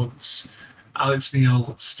 18 months. Alex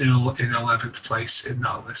Neil still in 11th place in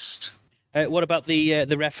that list. What about the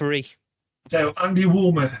referee? So Andy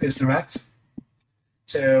Woolmer is the ref.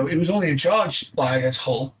 So he was only in charge against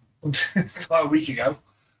Hull about a week ago.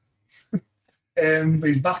 But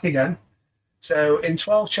he's back again. So in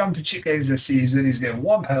 12 Championship games this season, he's given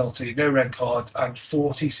 1 penalty, no red card, and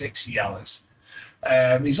 46 yellows.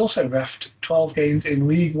 He's also refed 12 games in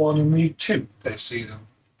League One and League Two this season.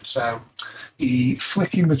 So he's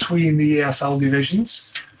flicking between the EFL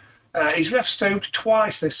divisions. He's ref Stoke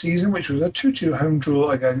twice this season, which was a 2-2 home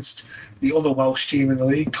draw against the other Welsh team in the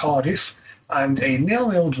league, Cardiff, and a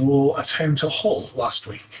 0-0 draw at home to Hull last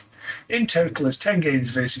week. In total, his 10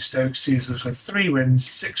 games versus Stoke sees us with 3 wins,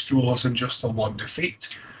 6 draws, and just the 1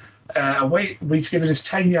 defeat. He's given us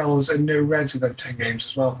 10 yellows and no reds in them 10 games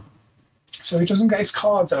as well. So he doesn't get his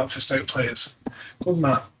cards out for Stoke players. Good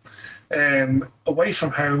man. Away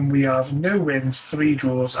from home, we have no wins, 3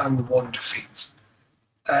 draws, and 1 defeat.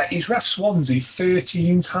 He's ref Swansea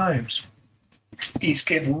 13 times. He's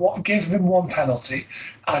given them 1 penalty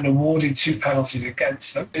and awarded 2 penalties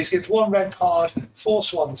against them. He's given 1 red card for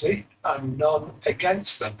Swansea and none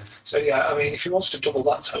against them. So yeah, I mean, if he wants to double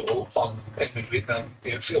that total on midweek, then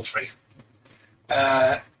feel free.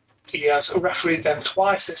 He has refereed them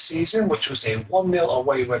twice this season, which was a 1-0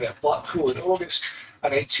 away win at Blackpool in August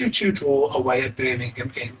and a 2-2 draw away at Birmingham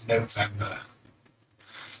in November.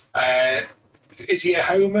 Is he a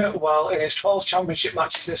homer? Well, in his 12 Championship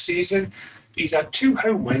matches this season, he's had 2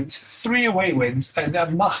 home wins, 3 away wins, and a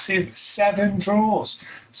massive 7 draws.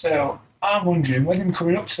 So I'm wondering, with him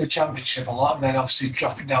coming up to the Championship a lot and then obviously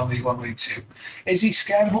dropping down League One, League Two, is he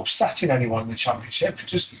scared of upsetting anyone in the Championship?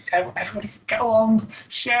 Just everybody get along,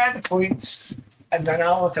 share the points, and then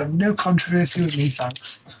I'll have no controversy with me,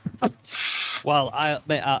 thanks. Well,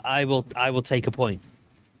 I will take a point.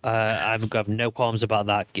 I've got no qualms about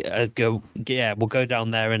that. We'll go down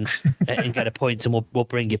there and get a point, and we'll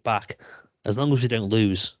bring it back as long as we don't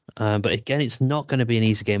lose. But again, it's not going to be an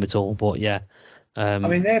easy game at all. But yeah, I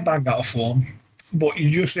mean, they're bang out of form, but you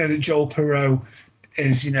just know that Joel Perreault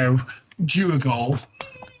is due a goal,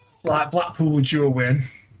 like Blackpool would due a win,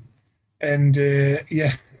 and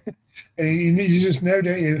yeah. And you just know,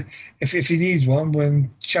 don't you, if he needs one, when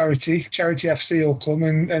Charity FC will come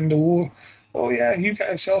and award. Oh yeah, you get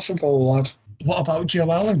yourself a goal, lad. What about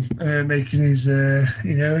Joe Allen making his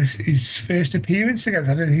his first appearance again?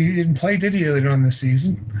 He didn't play, did he, earlier on this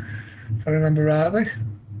season? If I remember rightly.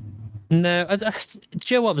 No,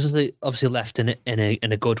 Joe obviously left in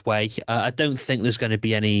a good way. I don't think there's going to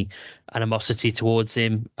be any animosity towards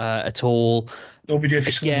him at all. Nobody if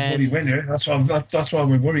he scores a bloody winner. That's why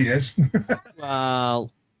my worry is.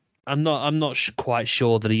 Well, I'm not quite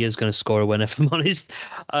sure that he is going to score a winner. If I'm honest,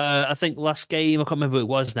 I think last game I can't remember who it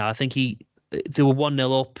was now. I think they were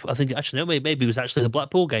 1-0 up. I think actually no, maybe it was actually the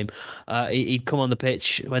Blackpool game. He'd come on the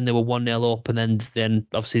pitch when they were 1-0 up, and then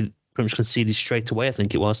obviously pretty much conceded straight away. I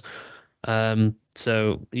think it was.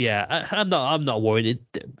 So yeah, I'm not worried.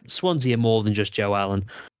 Swansea are more than just Joe Allen.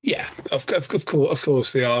 Yeah, of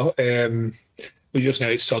course they are. We just know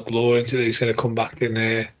it's Sod Law, and he's going to come back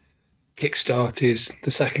and kickstart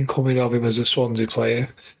the second coming of him as a Swansea player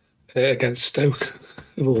against Stoke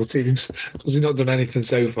of all teams. Because he's not done anything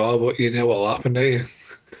so far, but you know what'll happen, don't you?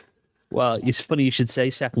 Well, it's funny you should say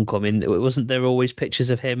second coming. Wasn't there always pictures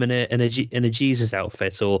of him in a Jesus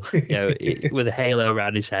outfit, or with a halo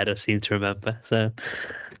around his head? I seem to remember. So,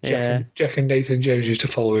 yeah, Jack and Nathan James used to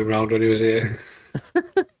follow him around when he was here.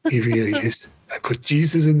 He really is. I've got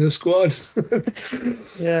Jesus in the squad.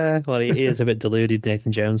 Yeah, well, he is a bit deluded,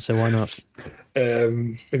 Nathan Jones. So why not?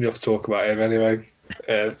 Enough to talk about him anyway.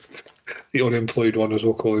 The unemployed one, as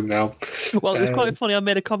we'll call him now. Well, it's quite funny. I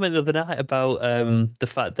made a comment the other night about the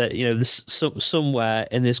fact that somewhere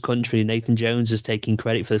in this country, Nathan Jones is taking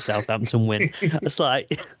credit for the Southampton win. It's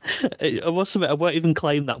like I won't even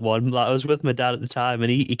claim that one. Like, I was with my dad at the time,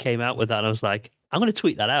 and he came out with that, and I was like, I'm going to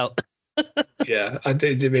tweet that out. Yeah,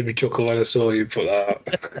 it made me chuckle when I saw you put that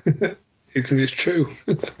out. Because it's true.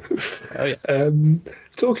 Oh yeah.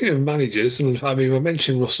 Talking of managers, I mean, I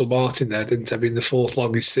mentioned Russell Martin there, didn't I? Being the fourth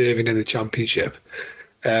longest serving in the Championship.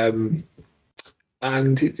 And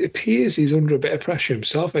it appears he's under a bit of pressure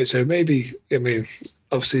himself, mate. So maybe, I mean,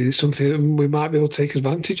 obviously it's something that we might be able to take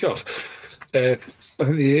advantage of. I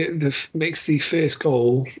think the makes the first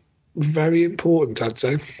goal very important, I'd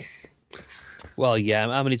say. Well, yeah.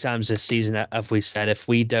 How many times this season have we said if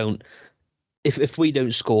we don't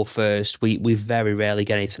score first, we very rarely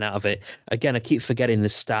get anything out of it. Again, I keep forgetting the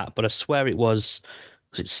stat, but I swear it was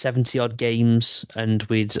it 70 odd games, and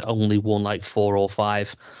we'd only won like 4 or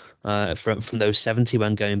 5 from those 70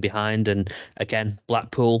 when going behind. And again,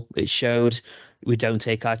 Blackpool, it showed we don't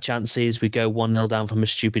take our chances. We go 1-0 down from a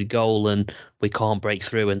stupid goal, and we can't break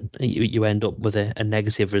through, and you end up with a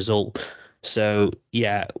negative result. So,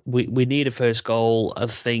 yeah, we need a first goal. I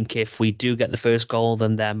think if we do get the first goal,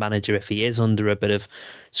 then their manager, if he is under a bit of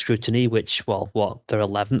scrutiny, which, well, they're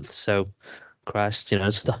 11th, so, Christ,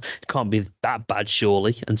 it can't be that bad,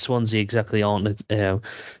 surely. And Swansea exactly aren't a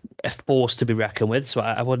force to be reckoned with, so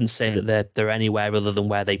I wouldn't say that they're anywhere other than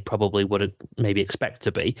where they probably would maybe expect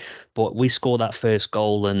to be. But we score that first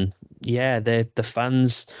goal, and, yeah, the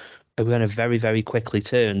fans are going to very, very quickly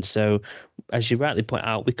turn. So, as you rightly point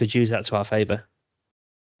out, we could use that to our favour.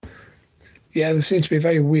 Yeah, there seems to be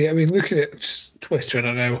very weird. I mean, looking at Twitter, and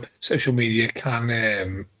I know social media can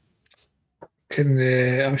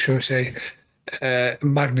how shall I say,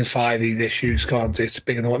 magnify these issues, can't it? It's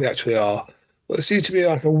bigger than what they actually are. But there seems to be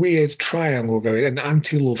like a weird triangle going, an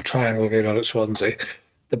anti-love triangle going on at Swansea.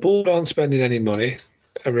 The board aren't spending any money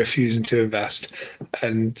and refusing to invest,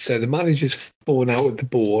 and so the manager's falling out with the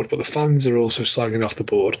board, but the fans are also slagging off the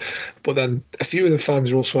board. But then a few of the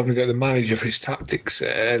fans are also having to go to the manager for his tactics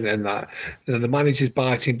and that, and then the manager's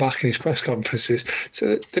biting back in his press conferences.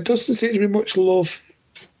 So there doesn't seem to be much love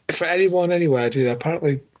for anyone anywhere, do there?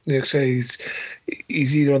 Apparently, say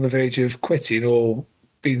he's either on the verge of quitting or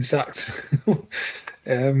being sacked.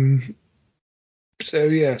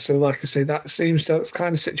 So like I say, that's the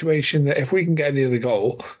kind of situation that if we can get an early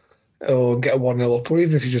goal or get a 1-0 up, or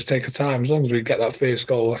even if you just take a time, as long as we get that first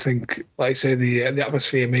goal, I think, like I say, the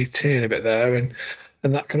atmosphere may turn a bit there, and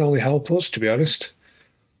that can only help us, to be honest.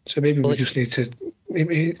 So maybe we just need to.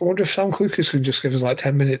 I wonder if Sam Clucas can just give us like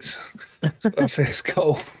 10 minutes for that first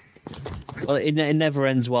goal. Well, it never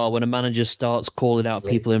ends well when a manager starts calling out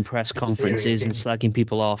people in press conferences and slagging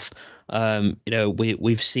people off.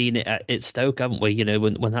 We've seen it at Stoke, haven't we?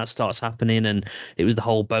 When that starts happening, and it was the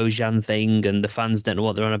whole Bojan thing, and the fans don't know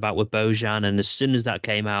what they're on about with Bojan. And as soon as that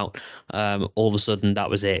came out, all of a sudden that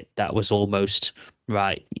was it. That was almost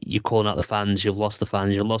right. You're calling out the fans. You've lost the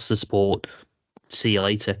fans. You've lost the sport. See you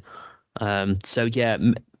later. So yeah,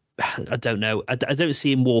 I don't know. I don't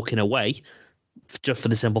see him walking away, just for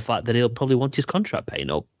the simple fact that he'll probably want his contract paying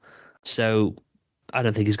up. So I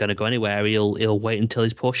don't think he's going to go anywhere. He'll wait until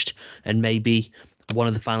he's pushed, and maybe one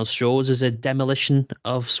of the final straws is a demolition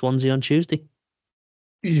of Swansea on Tuesday.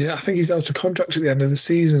 Yeah, I think he's out of contract at the end of the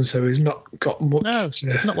season, so he's not got much. No,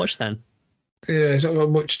 not much then. Yeah, he's not got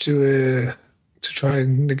much to try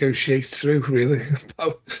and negotiate through, really,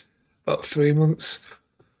 about 3 months.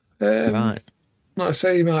 Right. Like I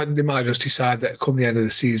say, they might just decide that come the end of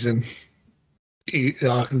the season,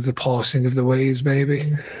 like the passing of the ways,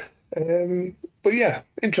 maybe. But yeah,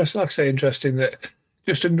 interesting. Like I say, interesting that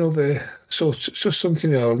just another just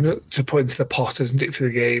something to put into the pot, isn't it, for the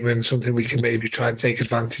game, and something we can maybe try and take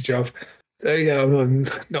advantage of. So yeah,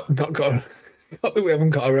 not that we haven't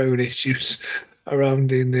got our own issues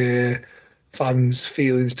around in fans'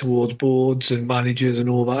 feelings towards boards and managers and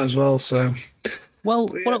all that as well. So. Well,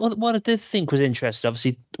 what I did think was interesting,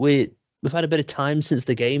 obviously, we've had a bit of time since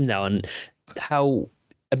the game now, and how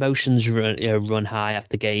emotions run high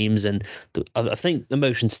after games, and I think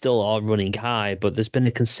emotions still are running high, but there's been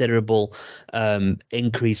a considerable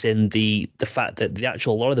increase in the fact that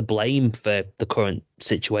a lot of the blame for the current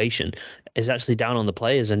situation is actually down on the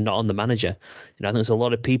players and not on the manager. I think there's a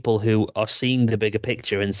lot of people who are seeing the bigger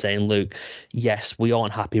picture and saying, look, yes, we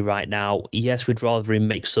aren't happy right now. Yes, we'd rather him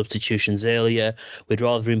make substitutions earlier. We'd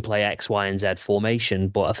rather him play X, Y, and Z formation.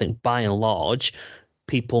 But I think by and large,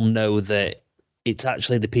 people know that it's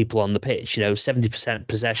actually the people on the pitch, 70%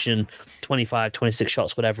 possession, 25, 26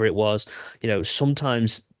 shots, whatever it was.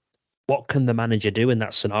 Sometimes what can the manager do in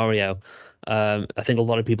that scenario? I think a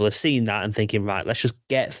lot of people are seeing that and thinking, right, let's just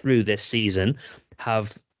get through this season,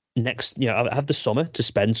 have the summer to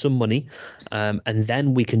spend some money, and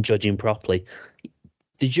then we can judge him properly.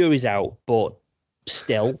 The jury's out, but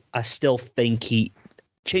I still think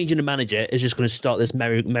changing the manager is just going to start this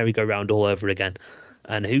merry-go-round all over again.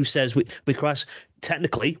 And who says because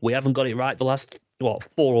technically we haven't got it right the last 4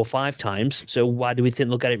 or 5 times, so why do we think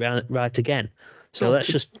they'll get it right again? So let's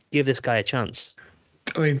just give this guy a chance.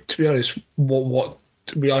 I mean, to be honest, what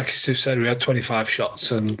we, like you said, we had 25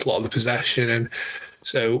 shots and a lot of the possession, and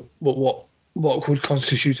so what would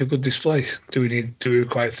constitute a good display? Do we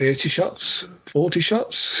require 30 shots, 40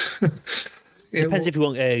 shots? Depends if you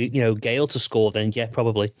want Gale to score, then yeah,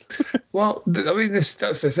 probably. Well, I mean, that's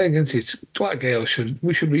the thing, isn't it? Dwight Gale should have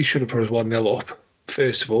put us 1-0 up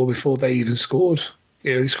first of all before they even scored.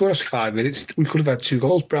 They scored after 5 minutes. We could have had 2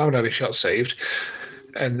 goals. Brown had a shot saved,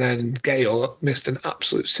 and then Gale missed an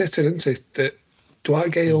absolute sitter, didn't he? That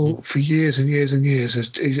Dwight Gale for years and years and years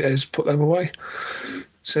has put them away.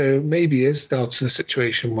 So maybe it's now to the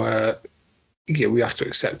situation where we have to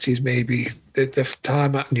accept he's maybe the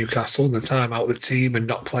time at Newcastle and the time out with the team and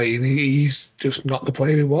not playing. He's just not the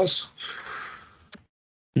player he was.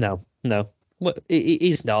 No. Well,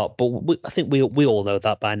 he's not, but I think we all know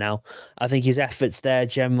that by now. I think his effort's there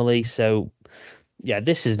generally. So, yeah,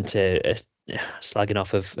 this isn't a slagging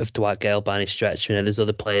off of Dwight Gale by any stretch. There's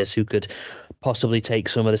other players who could possibly take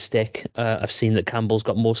some of the stick. I've seen that Campbell's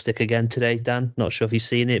got more stick again today, Dan. Not sure if you've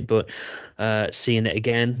seen it, but seeing it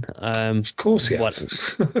again. Of course he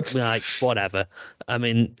has. Whatever. I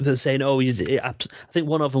mean, they're saying, I think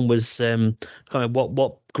one of them was, kind of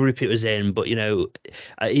what group it was in, but,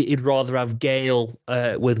 he'd rather have Gale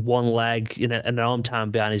with one leg, and an arm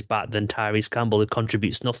time behind his back than Tyrese Campbell, who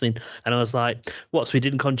contributes nothing. And I was like, what, so he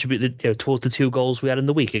didn't contribute towards the 2 goals we had in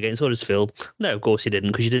the week against Huddersfield? No, of course he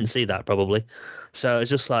didn't, because you didn't see that, probably. So it's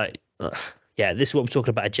just like, yeah, this is what we're talking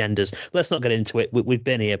about, agendas. Let's not get into it. We've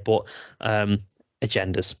been here, but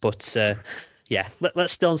agendas. But, yeah,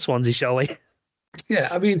 let's stay on Swansea, shall we? Yeah,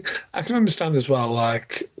 I mean, I can understand as well,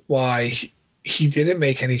 like, why he didn't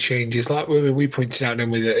make any changes. Like we pointed out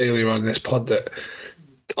with it earlier on in this pod, that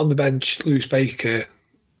on the bench, Lewis Baker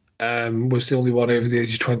was the only one over the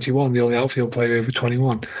age of 21, the only outfield player over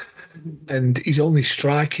 21. And his only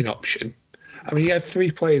striking option, I mean, he had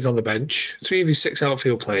 3 players on the bench. 3 of his 6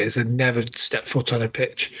 outfield players had never stepped foot on a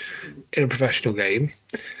pitch in a professional game.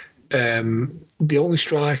 The only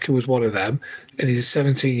striker was one of them, and he's a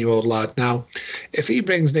 17-year-old lad. Now, if he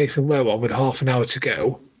brings Nathan Lowe on with half an hour to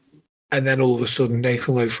go, and then all of a sudden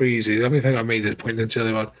Nathan Lowe freezes, I think I made this point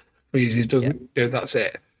earlier on, freezes, doesn't, that's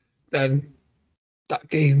it, then that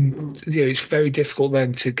game, it's very difficult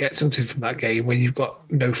then to get something from that game when you've got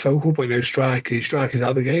no focal point, no striker. Your striker's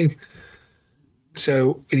out of the game.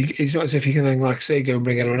 So it's not as if you can then, like I say, go and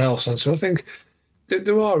bring anyone else on. So I think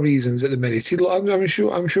there are reasons at the minute. I'm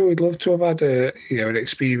sure he'd love to have had an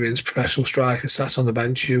experienced professional striker sat on the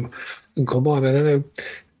bench who can come on. And I know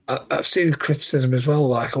I've seen criticism as well,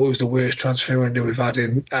 like, it was the worst transfer window we've had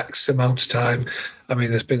in X amount of time. I mean,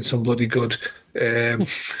 there's been some bloody good,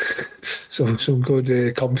 some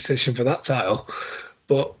good competition for that title.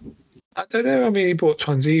 But I don't know. I mean, he brought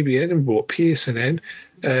Twanzebe in and brought Pearson in.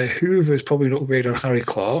 Hoover's probably an upgrade on Harry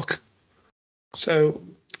Clark. So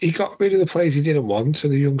he got rid of the players he didn't want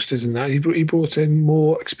and the youngsters and that. He brought in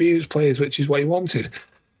more experienced players, which is what he wanted.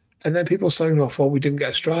 And then people slagging him off, well, we didn't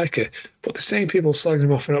get a striker. But the same people slagging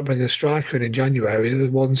him off for not bringing a striker in January are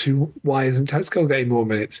the ones who, why isn't Tezco getting more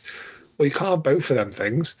minutes? Well, you can't have both of them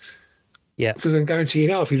things. Yeah. Because I guarantee you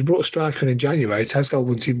now, if he'd brought a striker in January, Tezco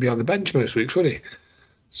wouldn't even be on the bench most weeks, would he?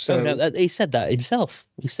 So no, he said that himself.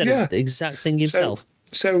 He said the exact thing himself.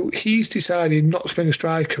 So he's decided not to bring a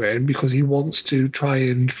striker in because he wants to try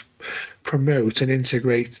and promote and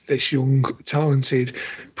integrate this young, talented,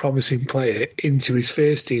 promising player into his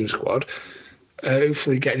first team squad,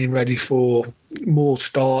 hopefully getting him ready for more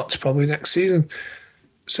starts probably next season.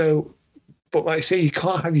 So, but like I say, you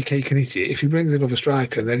can't have your cake and eat it. If he brings another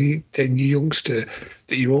striker, then your youngster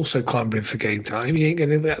that you're also clambering for game time, you ain't going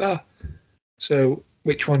to get that. So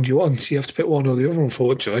which one do you want? You have to pick one or the other,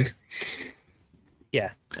 unfortunately.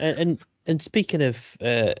 Yeah, and speaking of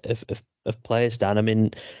players, Dan, I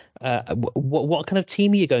mean, what kind of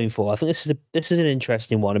team are you going for? I think this is an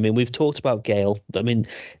interesting one. I mean, we've talked about Gale. I mean,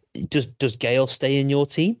 does Gale stay in your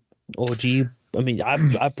team, or do you? I mean,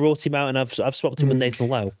 I've brought him out and I've swapped him with Nathan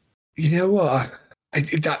Lowe. You know what?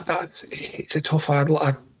 That's it's a tough. I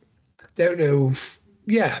don't know.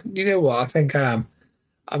 Yeah, you know what? I think I'm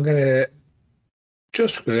gonna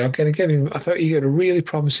give him. I thought he had a really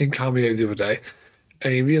promising cameo the other day.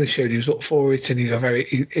 And he really showed he was up for it, and he's a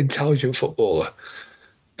very intelligent footballer.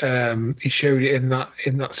 He showed it in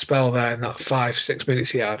that spell there, in that 5-6 minutes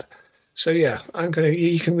he had. So yeah,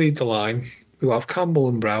 he can lead the line. We'll have Campbell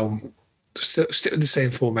and Brown stick with the same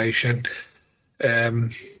formation.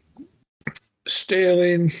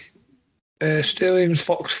 Sterling,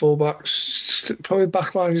 Fox fullbacks. Probably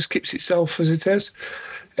backline just keeps itself as it is.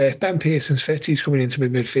 If Ben Pearson's fit, he's coming into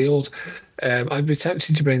midfield. I'd be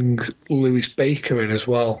tempted to bring Lewis Baker in as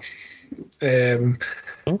well.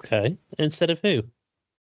 Okay. Instead of who?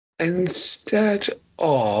 Instead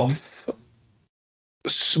of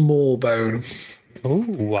Smallbone. Oh,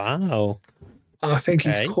 wow. I think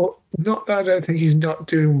he's not that I don't think he's not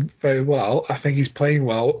doing very well. I think he's playing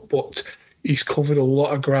well, but he's covered a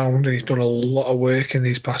lot of ground and he's done a lot of work in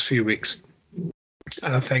these past few weeks.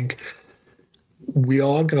 And I think we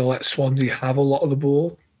are going to let Swansea have a lot of the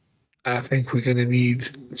ball. And I think we're going to need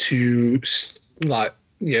to,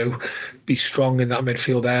 be strong in that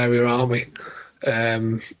midfield area, aren't we?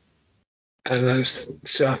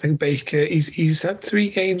 So I think Baker, he's had 3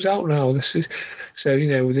 games out now. This is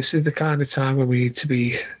the kind of time when we need to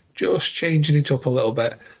be just changing it up a little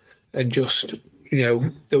bit, and just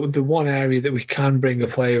the one area that we can bring a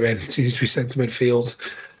player in seems to be centre midfield.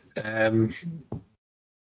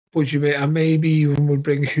 Maybe even would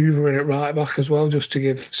bring Hoover in at right back as well, just to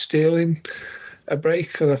give Sterling a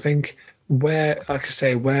break. Because I think where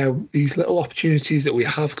these little opportunities that we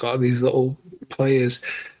have got, these little players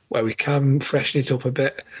where we can freshen it up a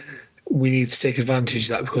bit, we need to take advantage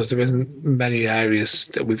of that, because there isn't many areas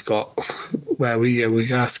that we've got where we're going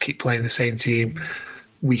to have to keep playing the same team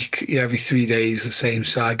every 3 days, the same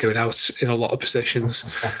side going out in a lot of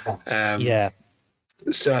positions.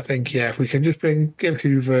 So I think, if we can just give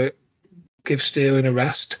Hoover, give Sterling a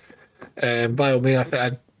rest. By all means, I think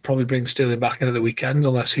I'd probably bring Sterling back in at the weekend,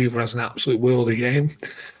 unless Hoover has an absolute worldie game.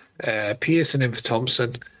 Pearson in for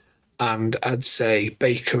Thompson, and I'd say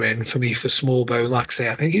Baker in for me for Smallbone. Like I say,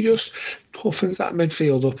 I think he just toughens that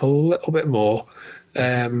midfield up a little bit more.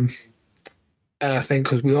 And I think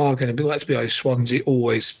because we are going to be, let's be honest, Swansea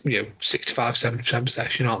always, 65-70%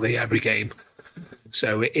 possession, aren't they, every game?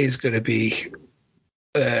 So it is going to be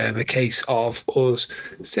a case of us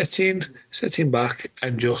sitting back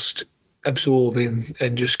and just absorbing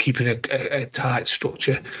and just keeping a tight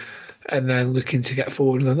structure, and then looking to get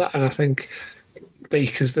forward with that. And I think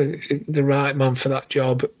Baker's the right man for that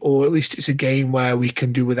job, or at least it's a game where we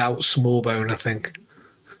can do without Smallbone, I think.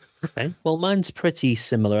 Okay, well, mine's pretty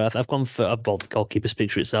similar. I've gone for the goalkeeper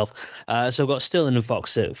speaks for itself. So I've got Sterling and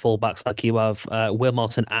Fox at fullbacks, like you have.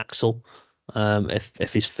 Wilmot and Axel,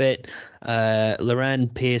 if he's fit. Loren,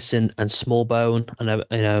 Pearson, and Smallbone.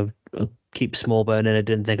 And keep Smallbone in. I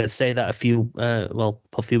didn't think I'd say that a few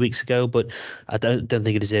weeks ago, but I don't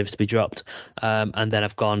think it deserves to be dropped. And then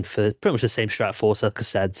I've gone for pretty much the same strat force, like I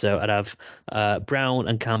said. So I'd have Brown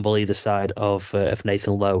and Campbell either side of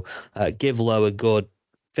Nathan Lowe. Give Lowe a good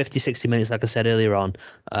 50-60 minutes, like I said earlier on,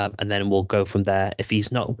 and then we'll go from there. If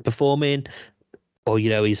he's not performing, or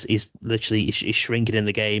he's literally he's shrinking in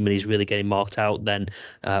the game and he's really getting marked out, then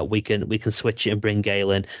we can switch it and bring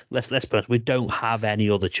Gale in. Let's be honest, we don't have any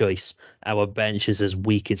other choice. Our bench is as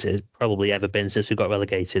weak as it's probably ever been since we got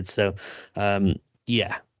relegated. So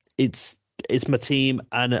it's my team,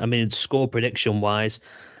 and I mean, score prediction wise,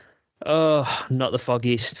 not the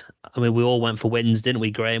foggiest. I mean, we all went for wins, didn't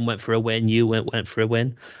we? Graham went for a win. You went for a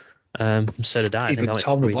win. So did I. Even I think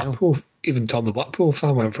Tom the Blackpool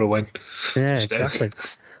fan went for a win. Yeah, exactly.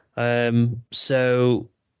 So,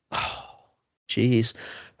 jeez.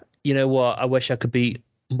 You know what? I wish I could be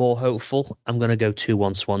more hopeful. I'm going to go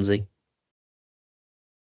 2-1 Swansea.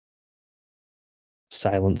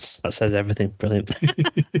 Silence. That says everything. Brilliant.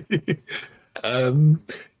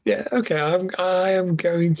 Yeah, okay. I am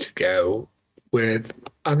going to go with.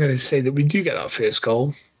 I'm going to say that we do get that first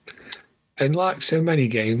goal, and like so many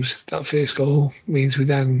games, that first goal means we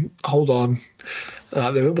then hold on.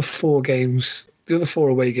 The other 4 games, the other 4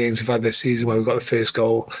 away games we've had this season where we've got the first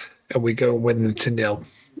goal, and we go and win them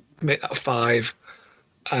 2-0, make that 5,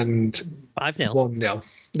 and 5-0.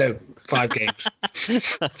 1-0. No, 5 games.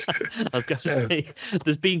 I was going to say,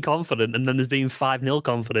 there's been confident, and then there's been 5-0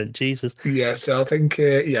 confident. Jesus. Yeah, so I think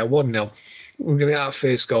 1-0. We're going to get our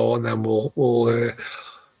first goal, and then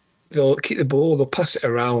they'll keep the ball, they'll pass it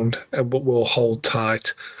around, but we'll hold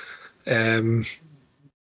tight. Maybe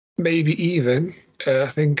even I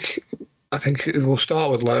think we'll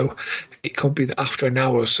start with Lowe. It could be that after an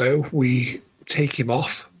hour or so we take him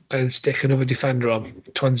off and stick another defender on.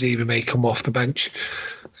 Tuanzebe may come off the bench,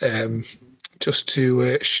 just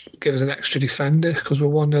to give us an extra defender because we're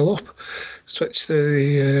 1-0 up. Switch to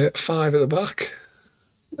the 5 at the back,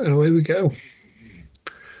 and away we go.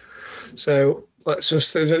 So let's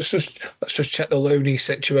just check the Loney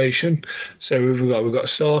situation. So we've got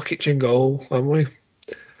Sarkic in goal, haven't we?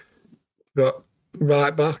 We've got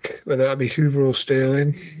right back, whether that be Hoover or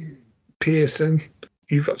Sterling. Pearson.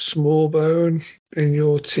 You've got Smallbone in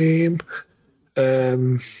your team.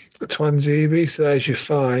 Tuanzebe, so there's your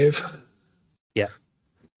 5. Yeah.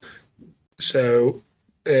 So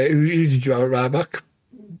who did you have at right back?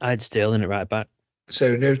 I had Sterling at right back.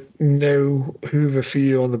 So no Hoover for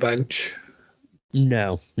you on the bench?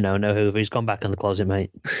 No Hoover. He's gone back in the closet,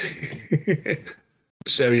 mate.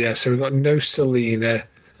 So we've got no Selena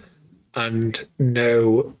and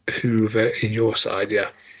no Hoover in your side, yeah.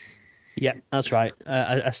 Yeah, that's right.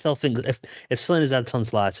 I still think that if Selena's had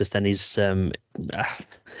tonsillitis, then he's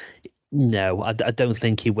no, I don't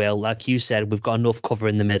think he will. Like you said, we've got enough cover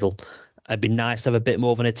in the middle. It'd be nice to have a bit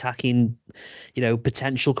more of an attacking,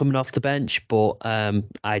 potential coming off the bench, but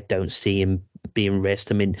I don't see him being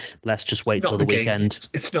risked. I mean, let's just wait till the weekend.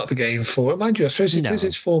 It's not the game for it, mind you. I suppose it is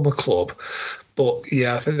its former club, but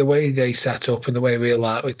yeah, I think the way they set up and the way we're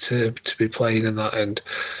likely to be playing in that end,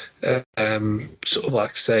 sort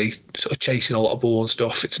of chasing a lot of ball and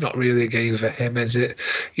stuff. It's not really a game for him, is it?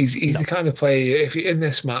 He's the kind of player. If you're in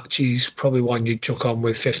this match, he's probably one you'd chuck on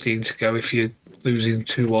with 15 to go if you're losing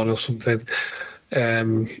 2-1 or something.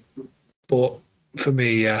 But for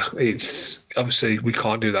me, it's obviously we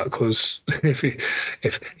can't do that because if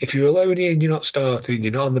you're alone here and you're not starting,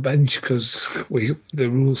 you're not on the bench because the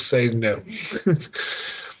rules say no.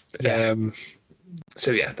 Yeah.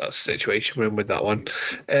 So yeah, that's the situation we're in with that one.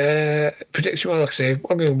 Prediction, like I say,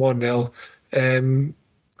 I'm going 1-0. I'm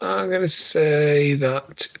going to say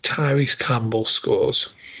that Tyrese Campbell scores.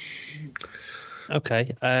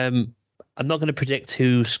 Okay. I'm not going to predict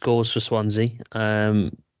who scores for Swansea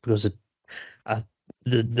because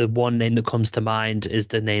the one name that comes to mind is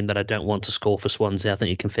the name that I don't want to score for Swansea. I think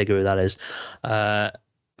you can figure who that is.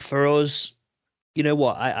 For us, you know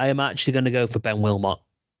what? I am actually going to go for Ben Wilmot.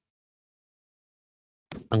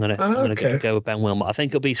 I'm gonna go with Ben Wilmot. I think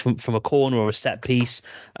it'll be from a corner or a set piece,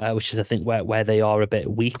 which is I think where they are a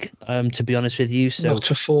bit weak. To be honest with you, so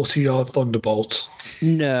not a 40-yard thunderbolt.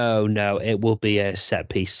 No, it will be a set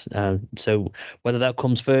piece. So whether that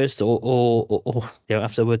comes first or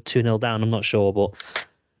after we're 2-0 down, I'm not sure. But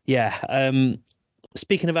yeah.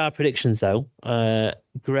 Speaking of our predictions, though,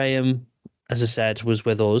 Graham, as I said, was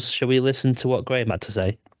with us. Shall we listen to what Graham had to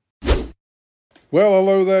say? Well,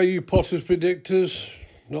 hello there, you Potters predictors.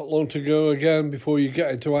 Not long to go again before you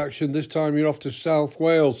get into action. This time you're off to South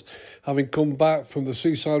Wales, having come back from the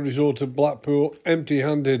seaside resort of Blackpool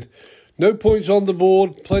empty-handed. No points on the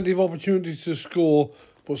board, plenty of opportunities to score,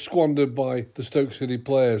 but squandered by the Stoke City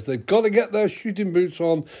players. They've got to get their shooting boots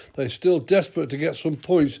on. They're still desperate to get some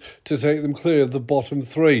points to take them clear of the bottom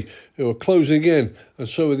 3, who are closing in, and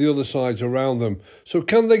so are the other sides around them. So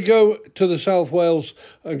can they go to the South Wales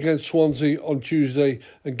against Swansea on Tuesday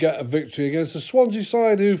and get a victory against the Swansea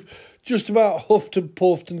side who've just about huffed and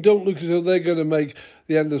puffed and don't look as though they're going to make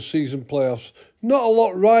the end of season playoffs? Not a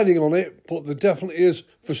lot riding on it, but there definitely is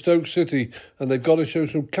for Stoke City, and they've got to show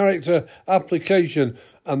some character, application,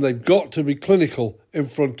 and they've got to be clinical in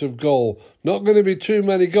front of goal. Not going to be too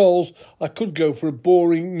many goals. I could go for a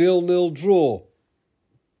boring 0-0 draw.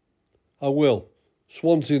 I will.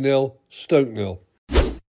 Swansea 0, Stoke 0.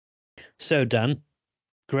 So, Dan,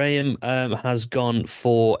 Graham has gone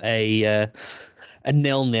for a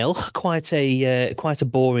 0-0, quite a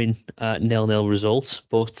boring 0-0 result.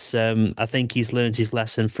 But I think he's learned his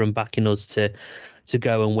lesson from backing us to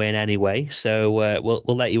go and win anyway. So we'll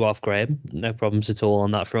let you off, Graham. No problems at all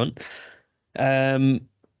on that front.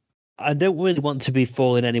 I don't really want to be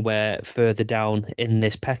falling anywhere further down in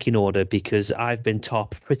this pecking order because I've been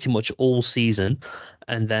top pretty much all season.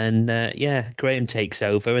 And then, Graham takes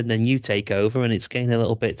over and then you take over and it's getting a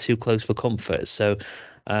little bit too close for comfort. So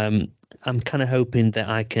I'm kind of hoping that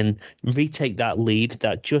I can retake that lead,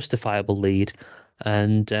 that justifiable lead,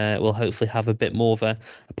 and we'll hopefully have a bit more of a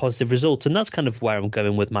positive result. And that's kind of where I'm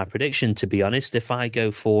going with my prediction, to be honest. If I go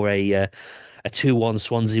for a 2-1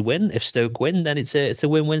 Swansea win, if Stoke win, then it's a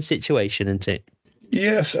win-win situation, isn't it?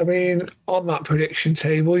 Yes, I mean, on that prediction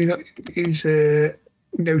table, he's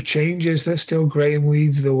no changes. There's still Graham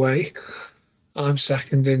leads the way. I'm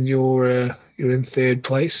second and you're in third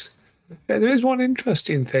place. There is one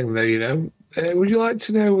interesting thing though, would you like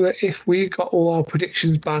to know that if we got all our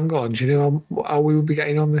predictions bang on, do you know how we would be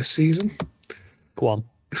getting on this season? Go on.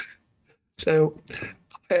 So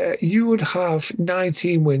you would have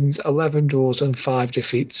 19 wins, 11 draws and 5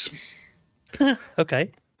 defeats.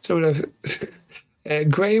 Okay. So we'd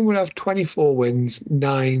have, Graham would have 24 wins,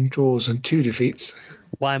 9 draws and 2 defeats.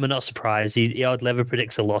 Why am I not surprised? He hardly ever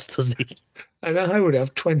predicts a loss, doesn't he? And I would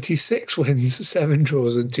have 26 wins, 7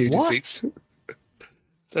 draws and 2 defeats.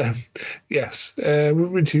 So, yes, we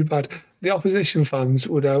wouldn't be too bad. The opposition fans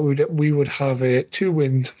we would have 2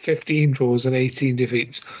 wins, 15 draws and 18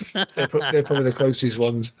 defeats. They're probably the closest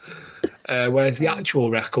ones. Whereas the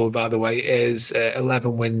actual record, by the way, is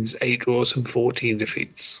 11 wins, 8 draws and 14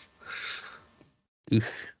 defeats.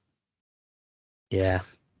 Oof. Yeah,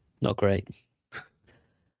 not great.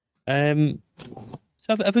 So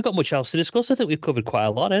have we got much else to discuss? I think we've covered quite a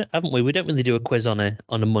lot, haven't we? We don't really do a quiz on a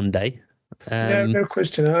Monday. No quiz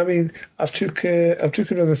tonight. I mean, I've took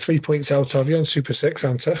another 3 points out of you on Super 6,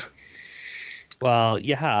 haven't I? Well,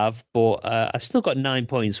 you have, but I've still got 9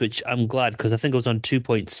 points, which I'm glad because I think I was on 2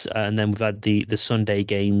 points, and then we've had the Sunday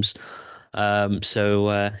games. I'm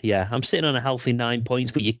sitting on a healthy 9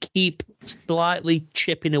 points, but you keep slightly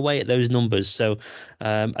chipping away at those numbers. So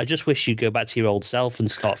I just wish you'd go back to your old self and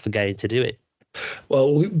start forgetting to do it.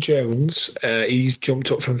 Well, Luke Jones, he's jumped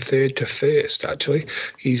up from third to first, actually.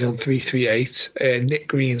 He's on 338. Nick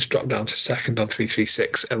Green's dropped down to second on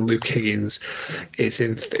 336, and Luke Higgins is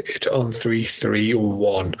in third on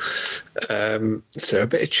 331. So a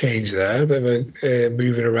bit of change there, a bit of a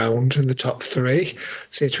moving around in the top 3.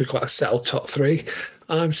 Seems to be quite a settled top 3.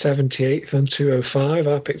 I'm 78th on 205.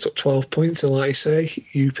 I picked up 12 points, and like you say,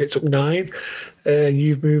 you picked up 9.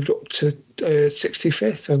 You've moved up to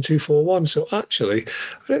 65th on 241. So actually,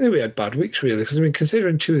 I don't think we had bad weeks really, because I mean,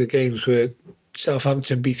 considering 2 of the games were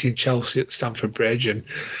Southampton beating Chelsea at Stamford Bridge and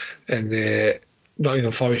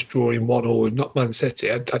Nottingham Forest drawing 1-1 with not Man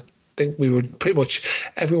City, I think we would pretty much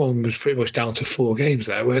everyone was pretty much down to 4 games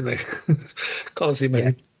there, weren't they? Can't see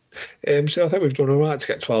many. Yeah. So I think we've done all right to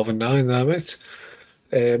get 12 and 9 there, mate.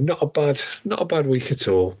 Not a bad week at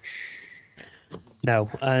all.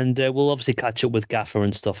 No, and we'll obviously catch up with Gaffer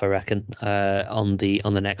and stuff, I reckon, on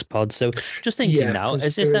the next pod. So just thinking now,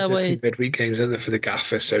 is this our way? Midweek games in there for the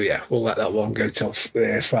Gaffer, so yeah, we'll let that one go till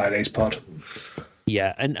Friday's pod.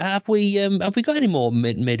 Yeah, and have we got any more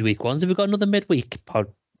midweek ones? Have we got another midweek pod?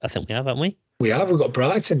 I think we have, haven't we? We have. We've got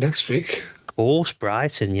Brighton next week. Of course,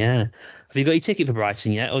 Brighton. Yeah. Have you got your ticket for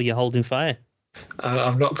Brighton yet, or you're holding fire?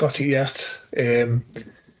 I've not got it yet.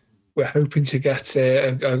 We're hoping to get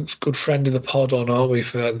a good friend of the pod on, aren't we,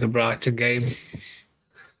 for the Brighton game?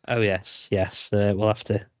 Oh yes. We'll have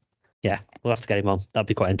to get him on. That'd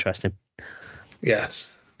be quite interesting.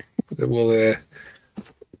 Yes, we'll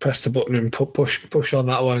press the button and push on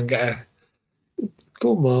that one and get a.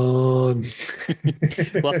 Come on.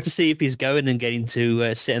 We'll have to see if he's going and getting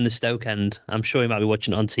to sit in the Stoke end. I'm sure he might be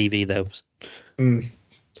watching it on TV though.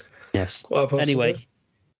 Yes. Anyway,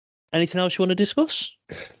 anything else you want to discuss?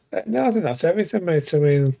 No, I think that's everything, mate. I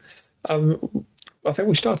mean, I think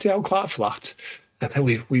we started out quite flat. I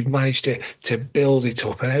think we've managed to build it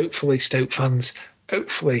up, and hopefully, Stoke fans,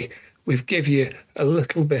 we've give you a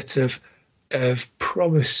little bit of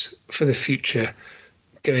promise for the future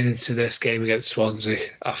going into this game against Swansea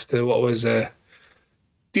after what was a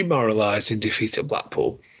demoralising defeat at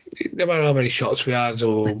Blackpool. No matter how many shots we had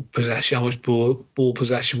or possession, how much ball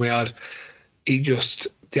possession we had,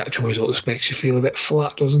 the actual result just makes you feel a bit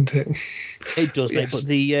flat, doesn't it? It does, mate. But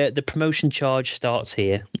the promotion charge starts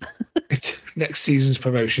here. Next season's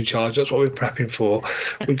promotion charge. That's what we're prepping for.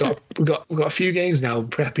 We've got a few games now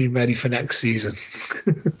prepping ready for next season.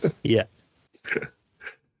 Yeah.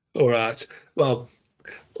 All right. Well,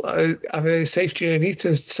 have a safe journey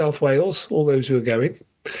to South Wales, all those who are going.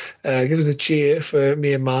 Give us a cheer for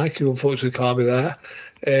me and Mike, who unfortunately can't be there.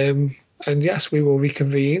 And yes, we will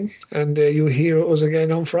reconvene, and you'll hear us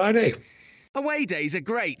again on Friday. Away days are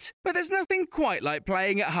great, but there's nothing quite like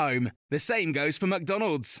playing at home. The same goes for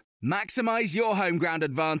McDonald's. Maximise your home ground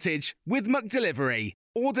advantage with McDelivery.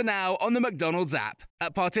 Order now on the McDonald's app.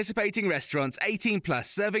 At participating restaurants, 18 plus,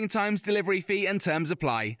 serving times, delivery fee and terms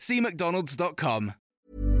apply. See mcdonalds.com.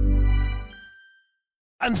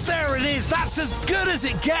 And there it is, that's as good as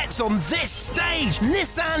it gets on this stage.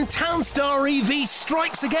 Nissan Townstar EV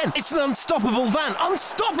strikes again. It's an unstoppable van,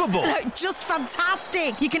 unstoppable. Look, just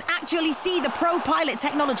fantastic. You can actually see the ProPilot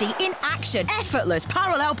technology in action. Effortless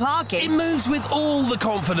parallel parking. It moves with all the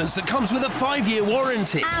confidence that comes with a 5-year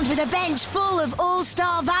warranty. And with a bench full of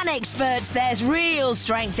all-star van experts, there's real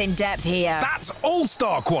strength in depth here. That's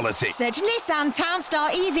all-star quality. Search Nissan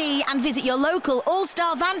Townstar EV and visit your local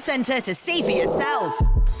all-star van centre to see for yourself.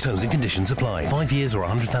 Terms and conditions apply. 5 years or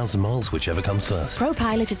 100,000 miles, whichever comes first.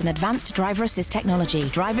 ProPilot is an advanced driver assist technology.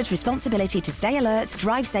 Driver's responsibility to stay alert,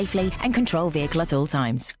 drive safely and control vehicle at all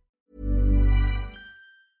times.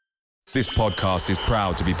 This podcast is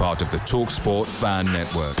proud to be part of the TalkSport Fan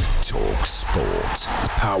Network. TalkSport.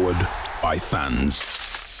 Powered by fans.